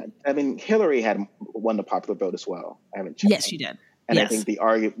 I mean, Hillary had won the popular vote as well. I haven't checked. Yes, she did. And I think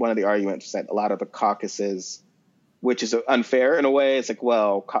one of the arguments is that a lot of the caucuses, which is unfair in a way, it's like,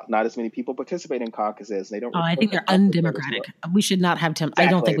 well, not as many people participate in caucuses. They don't. I think they're undemocratic. We should not have Exactly. I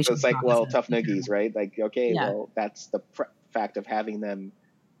don't think we should. It's like, well, tough noogies, right? Like, okay, well, that's the fact of having them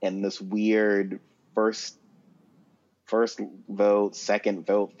in this weird first vote, second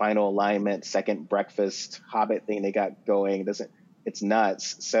vote, final alignment, second breakfast Hobbit thing they got going. It's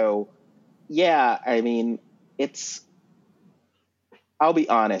nuts. So yeah, I mean, I'll be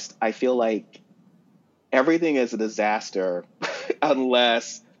honest, I feel like everything is a disaster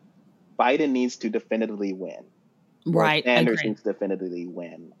unless Biden needs to definitively win. Right. Sanders needs to definitively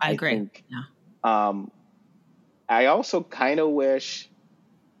win. I agree. Think, I also kind of wish,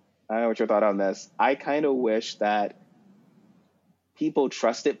 I don't know what your thought on this. I kind of wish that people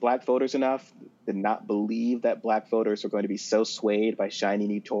trusted Black voters enough, did not believe that Black voters are going to be so swayed by shiny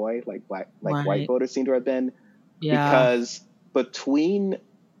new toy like white voters seem to have been. Yeah. Because between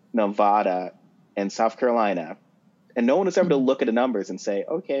Nevada and South Carolina, and no one is ever to look at the numbers and say,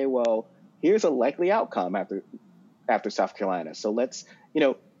 okay, well, here's a likely outcome after South Carolina. So let's,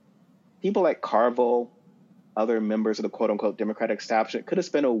 people like Carville, other members of the quote unquote Democratic establishment could have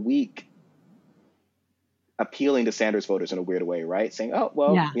spent a week appealing to Sanders voters in a weird way, right? Saying, oh,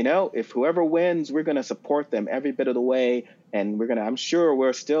 well, if whoever wins, we're going to support them every bit of the way. And I'm sure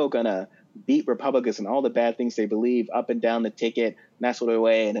we're still going to beat Republicans and all the bad things they believe up and down the ticket. And that's what the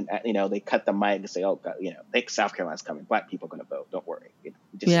way. And then, they cut the mic and say, oh, God, think South Carolina's coming. Black people are going to vote. Don't worry.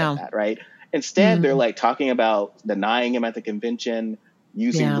 Just like that, right? Instead, they're like talking about denying him at the convention,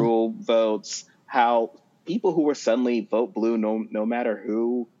 using rule votes, how people who were suddenly vote blue, no matter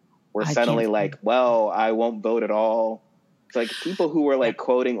who, were suddenly like, well, I won't vote at all. It's like people who were like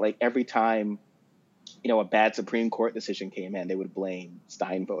quoting, like every time, a bad Supreme Court decision came in, they would blame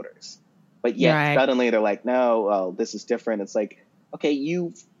Stein voters. But yet suddenly they're like, no, well, this is different. It's like, okay,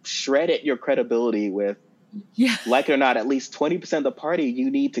 you've shredded your credibility with, like it or not, at least 20% of the party you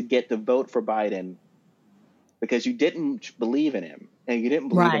need to get to vote for Biden because you didn't believe in him and you didn't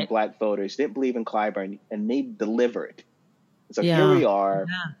believe in Black voters, you didn't believe in Clyburn, and they delivered. So here we are.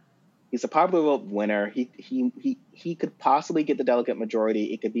 Yeah. He's a popular vote winner. He could possibly get the delegate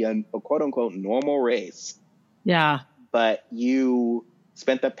majority. It could be a quote unquote normal race. Yeah. But you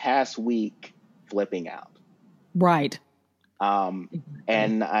spent the past week flipping out. Right. And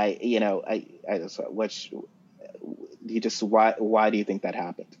why do you think that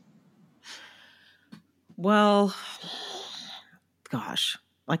happened? Well, gosh,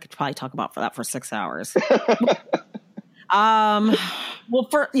 I could probably talk about that for 6 hours. Well,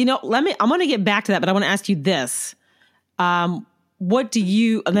 I'm going to get back to that, but I want to ask you this. What do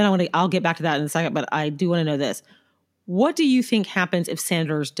you, and then I'll get back to that in a second, but I do want to know this. What do you think happens if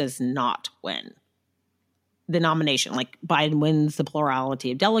Sanders does not win the nomination? Like Biden wins the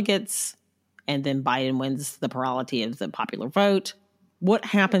plurality of delegates and then Biden wins the plurality of the popular vote. What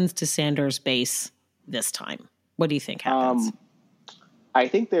happens to Sanders' base this time? What do you think happens? I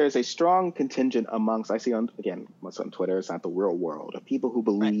think there is a strong contingent amongst, I see on Twitter, it's not the real world, of people who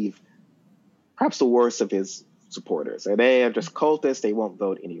believe perhaps the worst of his supporters. They are just cultists, they won't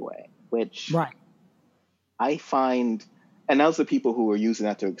vote anyway, which I find, and those are the people who are using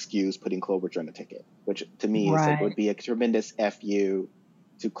that to excuse putting Klobuchar on the ticket, which to me would be a tremendous FU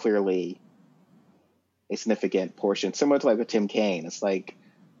to clearly a significant portion, similar to like with Tim Kaine. It's like,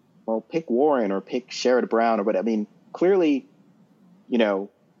 well, pick Warren or pick Sherrod Brown or whatever. I mean, clearly,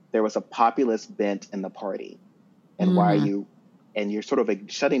 there was a populist bent in the party. And you're sort of like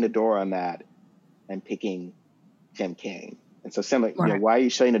shutting the door on that and picking Tim Kaine. And so similar, why are you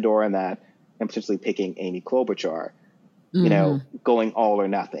shutting the door on that and potentially picking Amy Klobuchar, going all or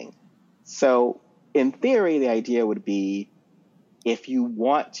nothing? So in theory, the idea would be if you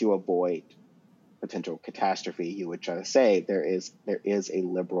want to avoid potential catastrophe, you would try to say there is a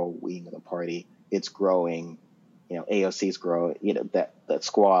liberal wing of the party. It's growing. AOC's growing, that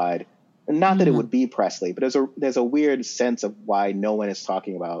squad. And not that it would be Presley, but there's a weird sense of why no one is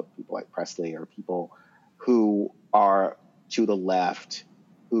talking about people like Presley or people who are to the left,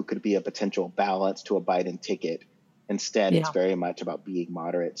 who could be a potential balance to a Biden ticket. Instead, it's very much about being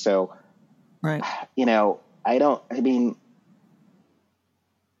moderate. So,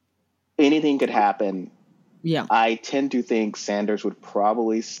 anything could happen. Yeah. I tend to think Sanders would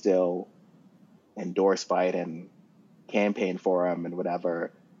probably still endorse Biden, campaign for him and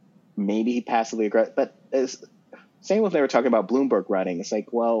whatever. Maybe he passively aggressive, but it's same when they were talking about Bloomberg running. It's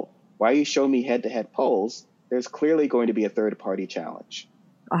like, well, why are you showing me head-to-head polls? There's clearly going to be a third-party challenge.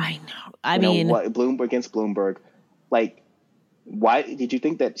 I know. I mean, what, Bloomberg against Bloomberg. Like, why did you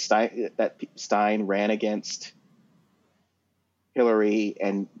think that Stein ran against Hillary,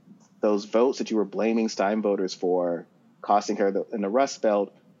 and those votes that you were blaming Stein voters for costing her in the Rust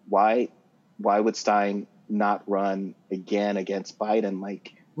Belt? Why would Stein not run again against Biden?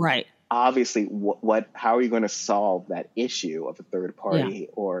 Like, right. Obviously, how are you going to solve that issue of a third party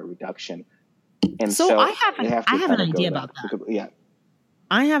or reduction? And so I have an idea about that. Yeah.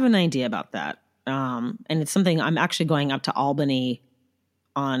 I have an idea about that. And it's something I'm actually going up to Albany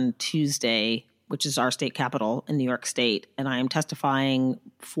on Tuesday, which is our state capital in New York State. And I am testifying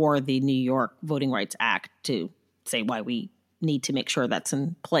for the New York Voting Rights Act to say why we need to make sure that's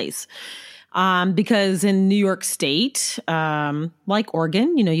in place. Because in New York State, like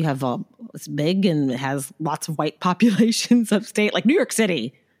Oregon, you have it's big and it has lots of white populations upstate, like New York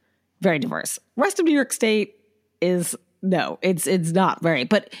City, very diverse. Rest of New York State is no, it's not very.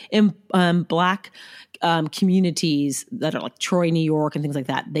 But in Black communities that are like Troy, New York, and things like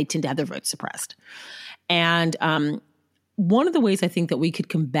that, they tend to have their votes suppressed. And one of the ways I think that we could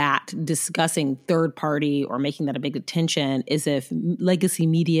combat discussing third party or making that a big attention is if legacy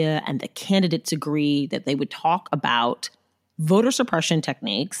media and the candidates agree that they would talk about voter suppression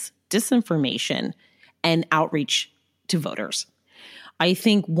techniques, disinformation, and outreach to voters. I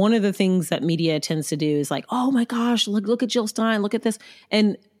think one of the things that media tends to do is like, oh my gosh, look at Jill Stein, look at this.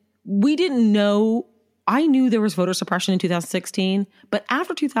 And we didn't know. I knew there was voter suppression in 2016, but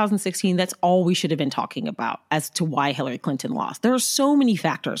after 2016, that's all we should have been talking about as to why Hillary Clinton lost. There are so many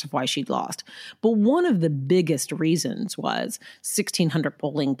factors of why she'd lost. But one of the biggest reasons was 1,600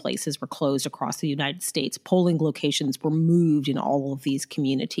 polling places were closed across the United States. Polling locations were moved in all of these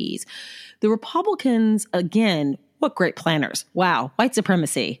communities. The Republicans, again, what great planners. Wow, white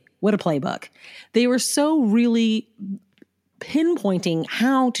supremacy. What a playbook. They were so really pinpointing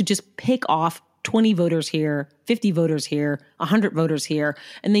how to just pick off 20 voters here, 50 voters here, 100 voters here,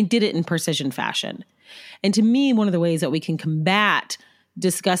 and they did it in precision fashion. And to me, one of the ways that we can combat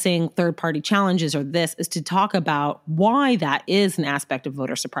discussing third-party challenges or this is to talk about why that is an aspect of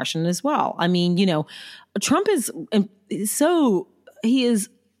voter suppression as well. I mean, Trump is so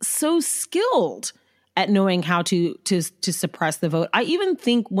skilled at knowing how to suppress the vote. I even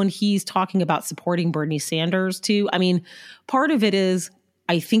think when he's talking about supporting Bernie Sanders too, I mean, part of it is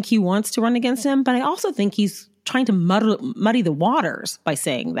I think he wants to run against him, but I also think he's trying to muddy the waters by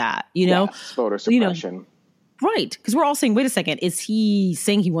saying that, Yes, voter suppression. Right. Because we're all saying, wait a second, is he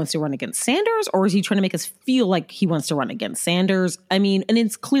saying he wants to run against Sanders, or is he trying to make us feel like he wants to run against Sanders? I mean, and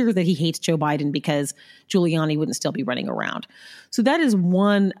it's clear that he hates Joe Biden because Giuliani wouldn't still be running around. So that is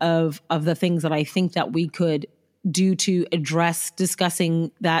one of the things that I think that we could do to address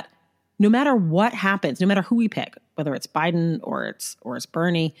discussing that no matter what happens, no matter who we pick, whether it's Biden or it's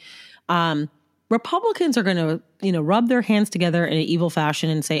Bernie, Republicans are going to, rub their hands together in an evil fashion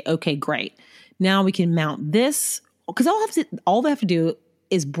and say, okay, great. Now we can mount this, because all they have to do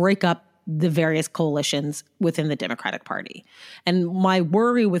is break up the various coalitions within the Democratic Party. And my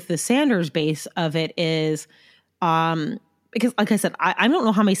worry with the Sanders base of it is, because like I said, I don't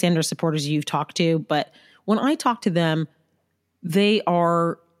know how many Sanders supporters you've talked to, but when I talk to them, they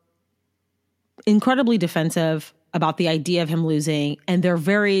are incredibly defensive about the idea of him losing, and they're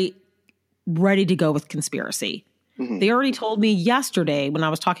very ready to go with conspiracy. Mm-hmm. They already told me yesterday when I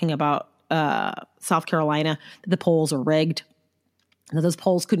was talking about South Carolina that the polls are rigged. Now, those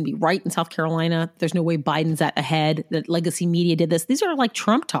polls couldn't be right in South Carolina. There's no way Biden's ahead. That legacy media did this. These are like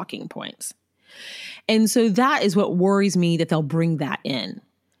Trump talking points. And so that is what worries me, that they'll bring that in.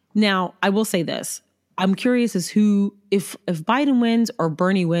 Now, I will say this. I'm curious as who, if Biden wins or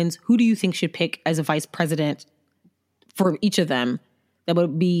Bernie wins, who do you think should pick as a vice president for each of them that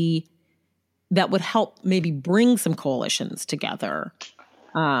would help maybe bring some coalitions together?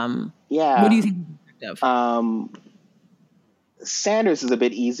 What do you think of? Sanders is a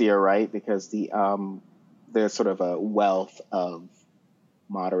bit easier, right? Because there's sort of a wealth of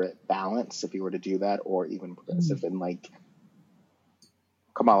moderate balance if you were to do that, or even progressive. Mm-hmm. And like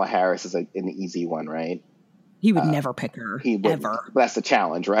Kamala Harris is an easy one, right? He would never pick her, ever. That's the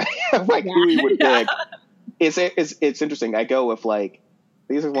challenge, right? Like who he would pick. It's interesting. I go with like,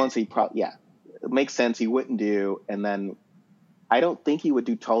 these are ones he probably, it makes sense he wouldn't do. And then I don't think he would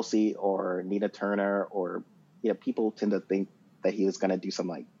do Tulsi or Nina Turner, or people tend to think that he was going to do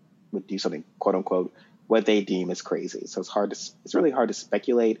something quote unquote what they deem as crazy. So it's really hard to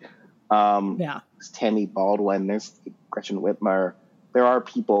speculate. There's Tammy Baldwin, there's Gretchen Whitmer. There are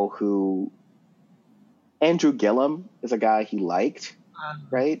people who Andrew Gillum is a guy he liked,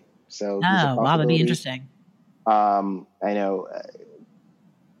 right? So he's a wow, that'd be interesting. I know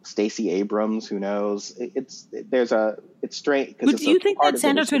Stacey Abrams. Who knows? It's strange. Do you think that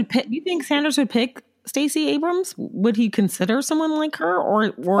Sanders would pick? Do you think Sanders would pick Stacey Abrams? Would he consider someone like her,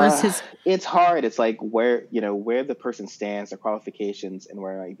 or is his? It's hard. It's like where the person stands, their qualifications, and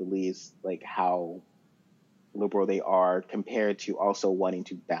where he believes like how liberal they are compared to also wanting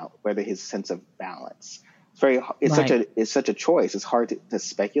to balance, whether his sense of balance. It's such a choice. It's hard to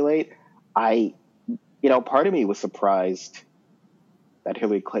speculate. Part of me was surprised that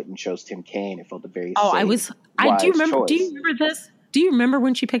Hillary Clinton chose Tim Kaine. It felt a very do you remember? Choice. Do you remember this? Do you remember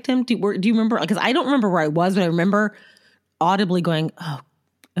when she picked him? Do you remember? Because I don't remember where I was, but I remember audibly going,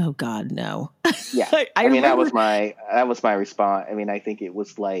 "Oh God, no." Yeah, I mean that was my response. I mean, I think it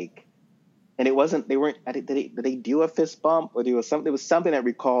was like, and it wasn't. They weren't. Did they do a fist bump or do something? It was something that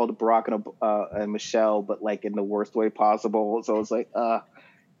recalled Barack and Michelle, but like in the worst way possible. So it was like, and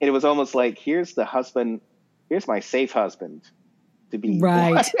it was almost like, here's my safe husband to be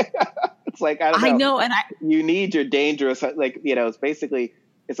right. It's like, I know, and you need your dangerous, like, it's basically,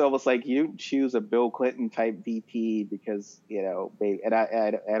 it's almost like you choose a Bill Clinton type VP because, and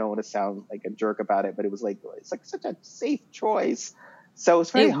I don't want to sound like a jerk about it, but it was like, it's like such a safe choice. So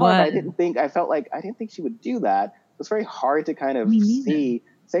it's very hard. I didn't think she would do that. It was very hard to kind of see.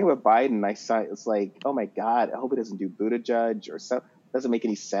 Same with Biden. I saw it's like, oh my God, I hope he doesn't do Buttigieg or so. It doesn't make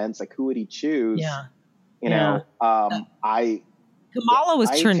any sense. Like, who would he choose? Yeah. Kamala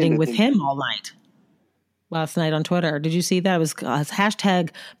was trending with him all night last night on Twitter. Did you see that? It was hashtag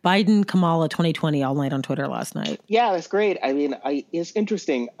Biden Kamala 2020 all night on Twitter last night. Yeah, that's great. I mean, it's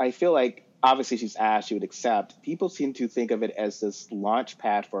interesting. I feel like obviously she's asked, she would accept. People seem to think of it as this launch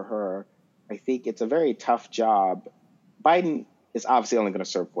pad for her. I think it's a very tough job. Biden is obviously only going to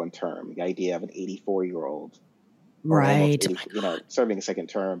serve one term. The idea of an 84-year-old, right, serving a second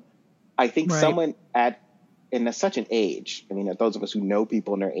term. I think someone in such an age, I mean, those of us who know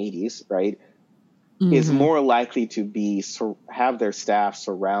people in their 80s, right, is more likely to have their staff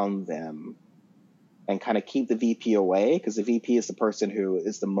surround them and kind of keep the VP away, because the VP is the person who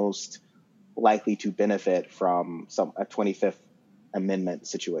is the most likely to benefit from a 25th Amendment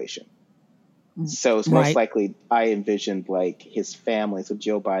situation. So it's most likely, I envisioned like his family, so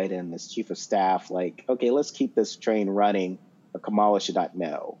Joe Biden, his chief of staff, like, okay, let's keep this train running, but Kamala should not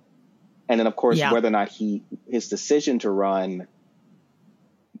know. And then, of course, whether or not his decision to run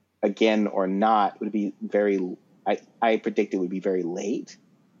again or not would be I predict it would be very late.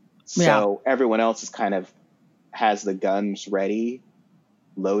 So everyone else is kind of has the guns ready,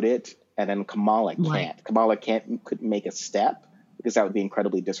 loaded, and then Kamala can't. Right. Kamala couldn't make a step because that would be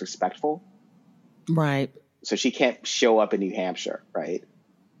incredibly disrespectful. Right. So she can't show up in New Hampshire, right?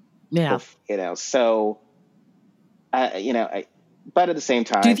 Yeah. But at the same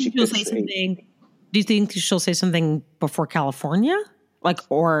time, do you think she'll say something? Do you think she'll say something before California? Do you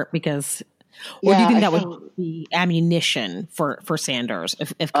think that would be ammunition for Sanders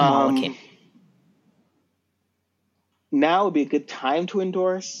if Kamala came? Now would be a good time to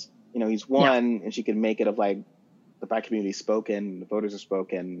endorse. He's won, and she can make it of like the Black community spoken, the voters are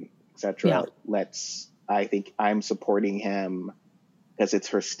spoken, etc. Yeah. I think I'm supporting him because it's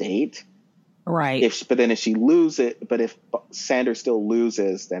her state. Right. If Sanders still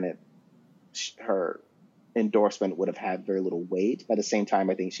loses, then her endorsement would have had very little weight. But at the same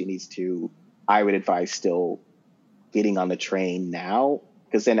time, I think she needs to, I would advise still getting on the train now,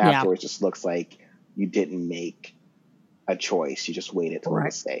 because then afterwards it just looks like you didn't make a choice. You just waited till it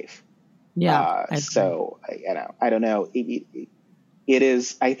was safe. Yeah. I don't know. It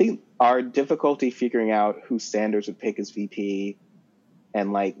is, I think, our difficulty figuring out who Sanders would pick as VP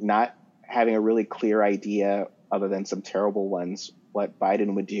and like not having a really clear idea, other than some terrible ones, what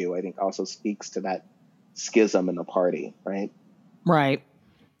Biden would do, I think also speaks to that schism in the party, right? Right.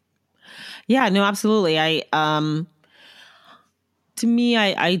 Yeah, no, absolutely. To me,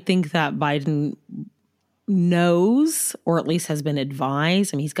 I think that Biden knows, or at least has been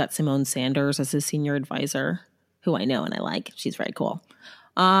advised. I mean, he's got Simone Sanders as his senior advisor, who I know and I like. She's very cool.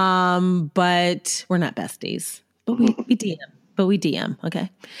 But we're not besties, but we DM. But we DM, okay?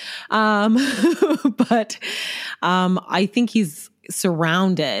 But I think he's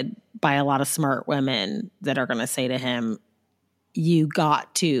surrounded by a lot of smart women that are going to say to him, you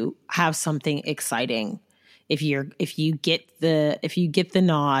got to have something exciting. If you get the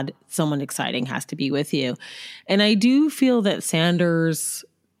nod, someone exciting has to be with you. And I do feel that Sanders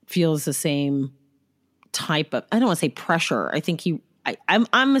feels the same type of, I don't want to say pressure. I think listen,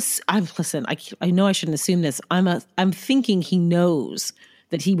 I know I shouldn't assume this. I'm thinking he knows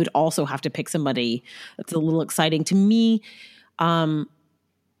that he would also have to pick somebody that's a little exciting. To me,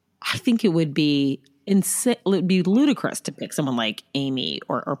 I think it would be ludicrous to pick someone like Amy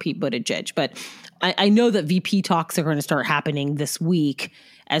or Pete Buttigieg. But I know that VP talks are going to start happening this week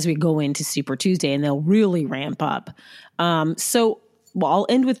as we go into Super Tuesday, and they'll really ramp up. So I'll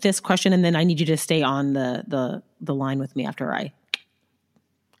end with this question, and then I need you to stay on the line with me after I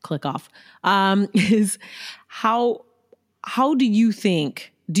click off. Is how do you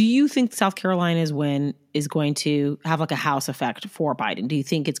think South Carolina's win is going to have like a house effect for Biden? Do you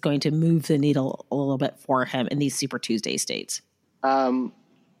think it's going to move the needle a little bit for him in these Super Tuesday states?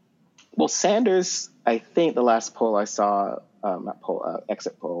 Well, Sanders, I think the last poll I saw,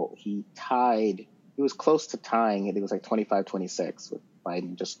 exit poll, he was close to tying. I think it was like 25-26 with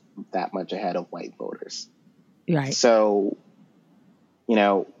Biden just that much ahead of white voters. Right. So,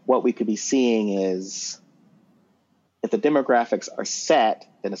 what we could be seeing is if the demographics are set,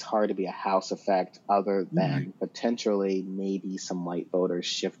 then it's hard to be a house effect other than potentially maybe some white voters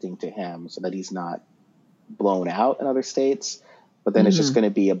shifting to him so that he's not blown out in other states. But then it's just going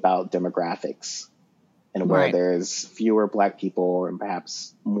to be about demographics and where there's fewer Black people and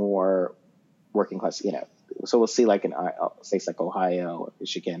perhaps more working class, So we'll see like in states like Ohio or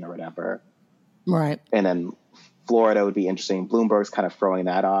Michigan or whatever. Right. And then Florida would be interesting. Bloomberg's kind of throwing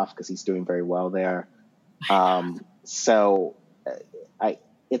that off because he's doing very well there. So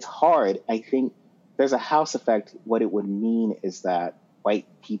it's hard. I think there's a house effect. What it would mean is that white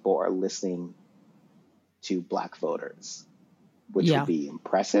people are listening to Black voters, which would be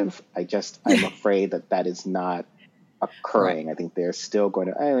impressive. I'm afraid that is not occurring. Right. I think they're still going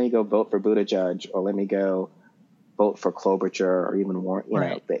to, let me go vote for Buttigieg, or let me go vote for Klobuchar, or even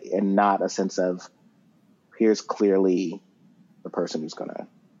Warren, and not a sense of here's clearly the person who's going to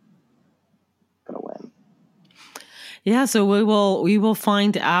win. Yeah, so we will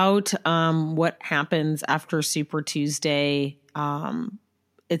find out what happens after Super Tuesday.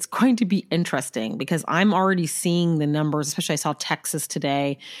 It's going to be interesting because I'm already seeing the numbers, especially I saw Texas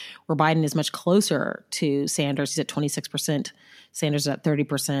today, where Biden is much closer to Sanders. He's at 26%, Sanders is at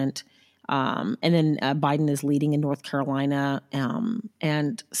 30%. And then Biden is leading in North Carolina.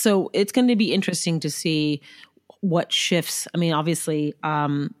 And so it's going to be interesting to see what shifts. I mean, obviously,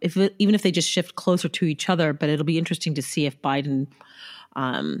 even if they just shift closer to each other, but it'll be interesting to see if Biden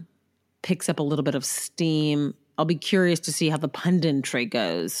picks up a little bit of steam. I'll be curious to see how the punditry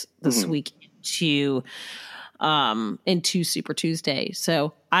goes this week into Super Tuesday.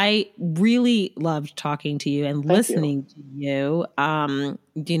 So I really loved talking to you and listening to you.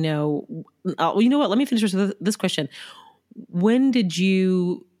 You know what? Let me finish with this question. When did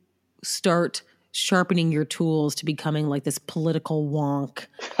you start sharpening your tools to becoming like this political wonk?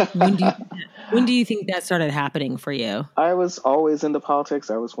 When do you think that started happening for you? I was always into politics.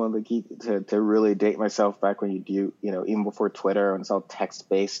 I was one of the geeks to really date myself back when even before Twitter, and it's all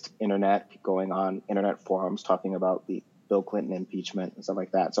text-based internet, going on internet forums talking about the Bill Clinton impeachment and stuff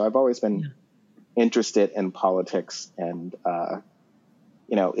like that. So I've always been interested in politics, and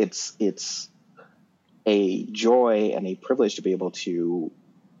it's a joy and a privilege to be able to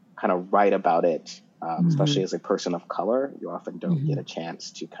kind of write about it, especially as a person of color. You often don't get a chance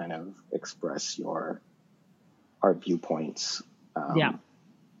to kind of express our viewpoints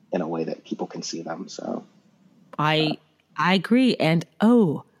in a way that people can see them. So I agree. And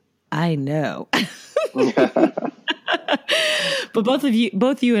I know. But both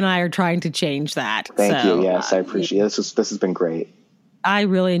you and I are trying to change that. Thank you. Yes, I appreciate it. This has been great. I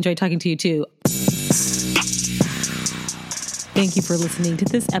really enjoyed talking to you too. Thank you for listening to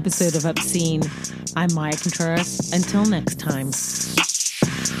this episode of Obscene. I'm Maya Contreras. Until next time.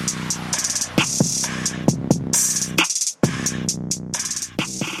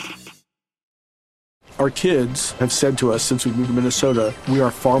 Our kids have said to us since we moved to Minnesota, we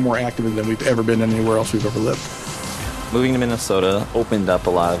are far more active than we've ever been anywhere else we've ever lived. Moving to Minnesota opened up a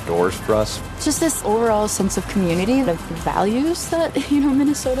lot of doors for us. Just this overall sense of community, the values that,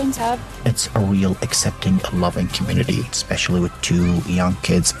 Minnesotans have. It's a real accepting, loving community, especially with 2 young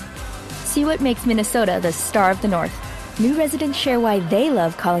kids. See what makes Minnesota the star of the North. New residents share why they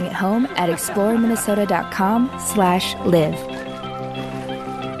love calling it home at exploreminnesota.com/live.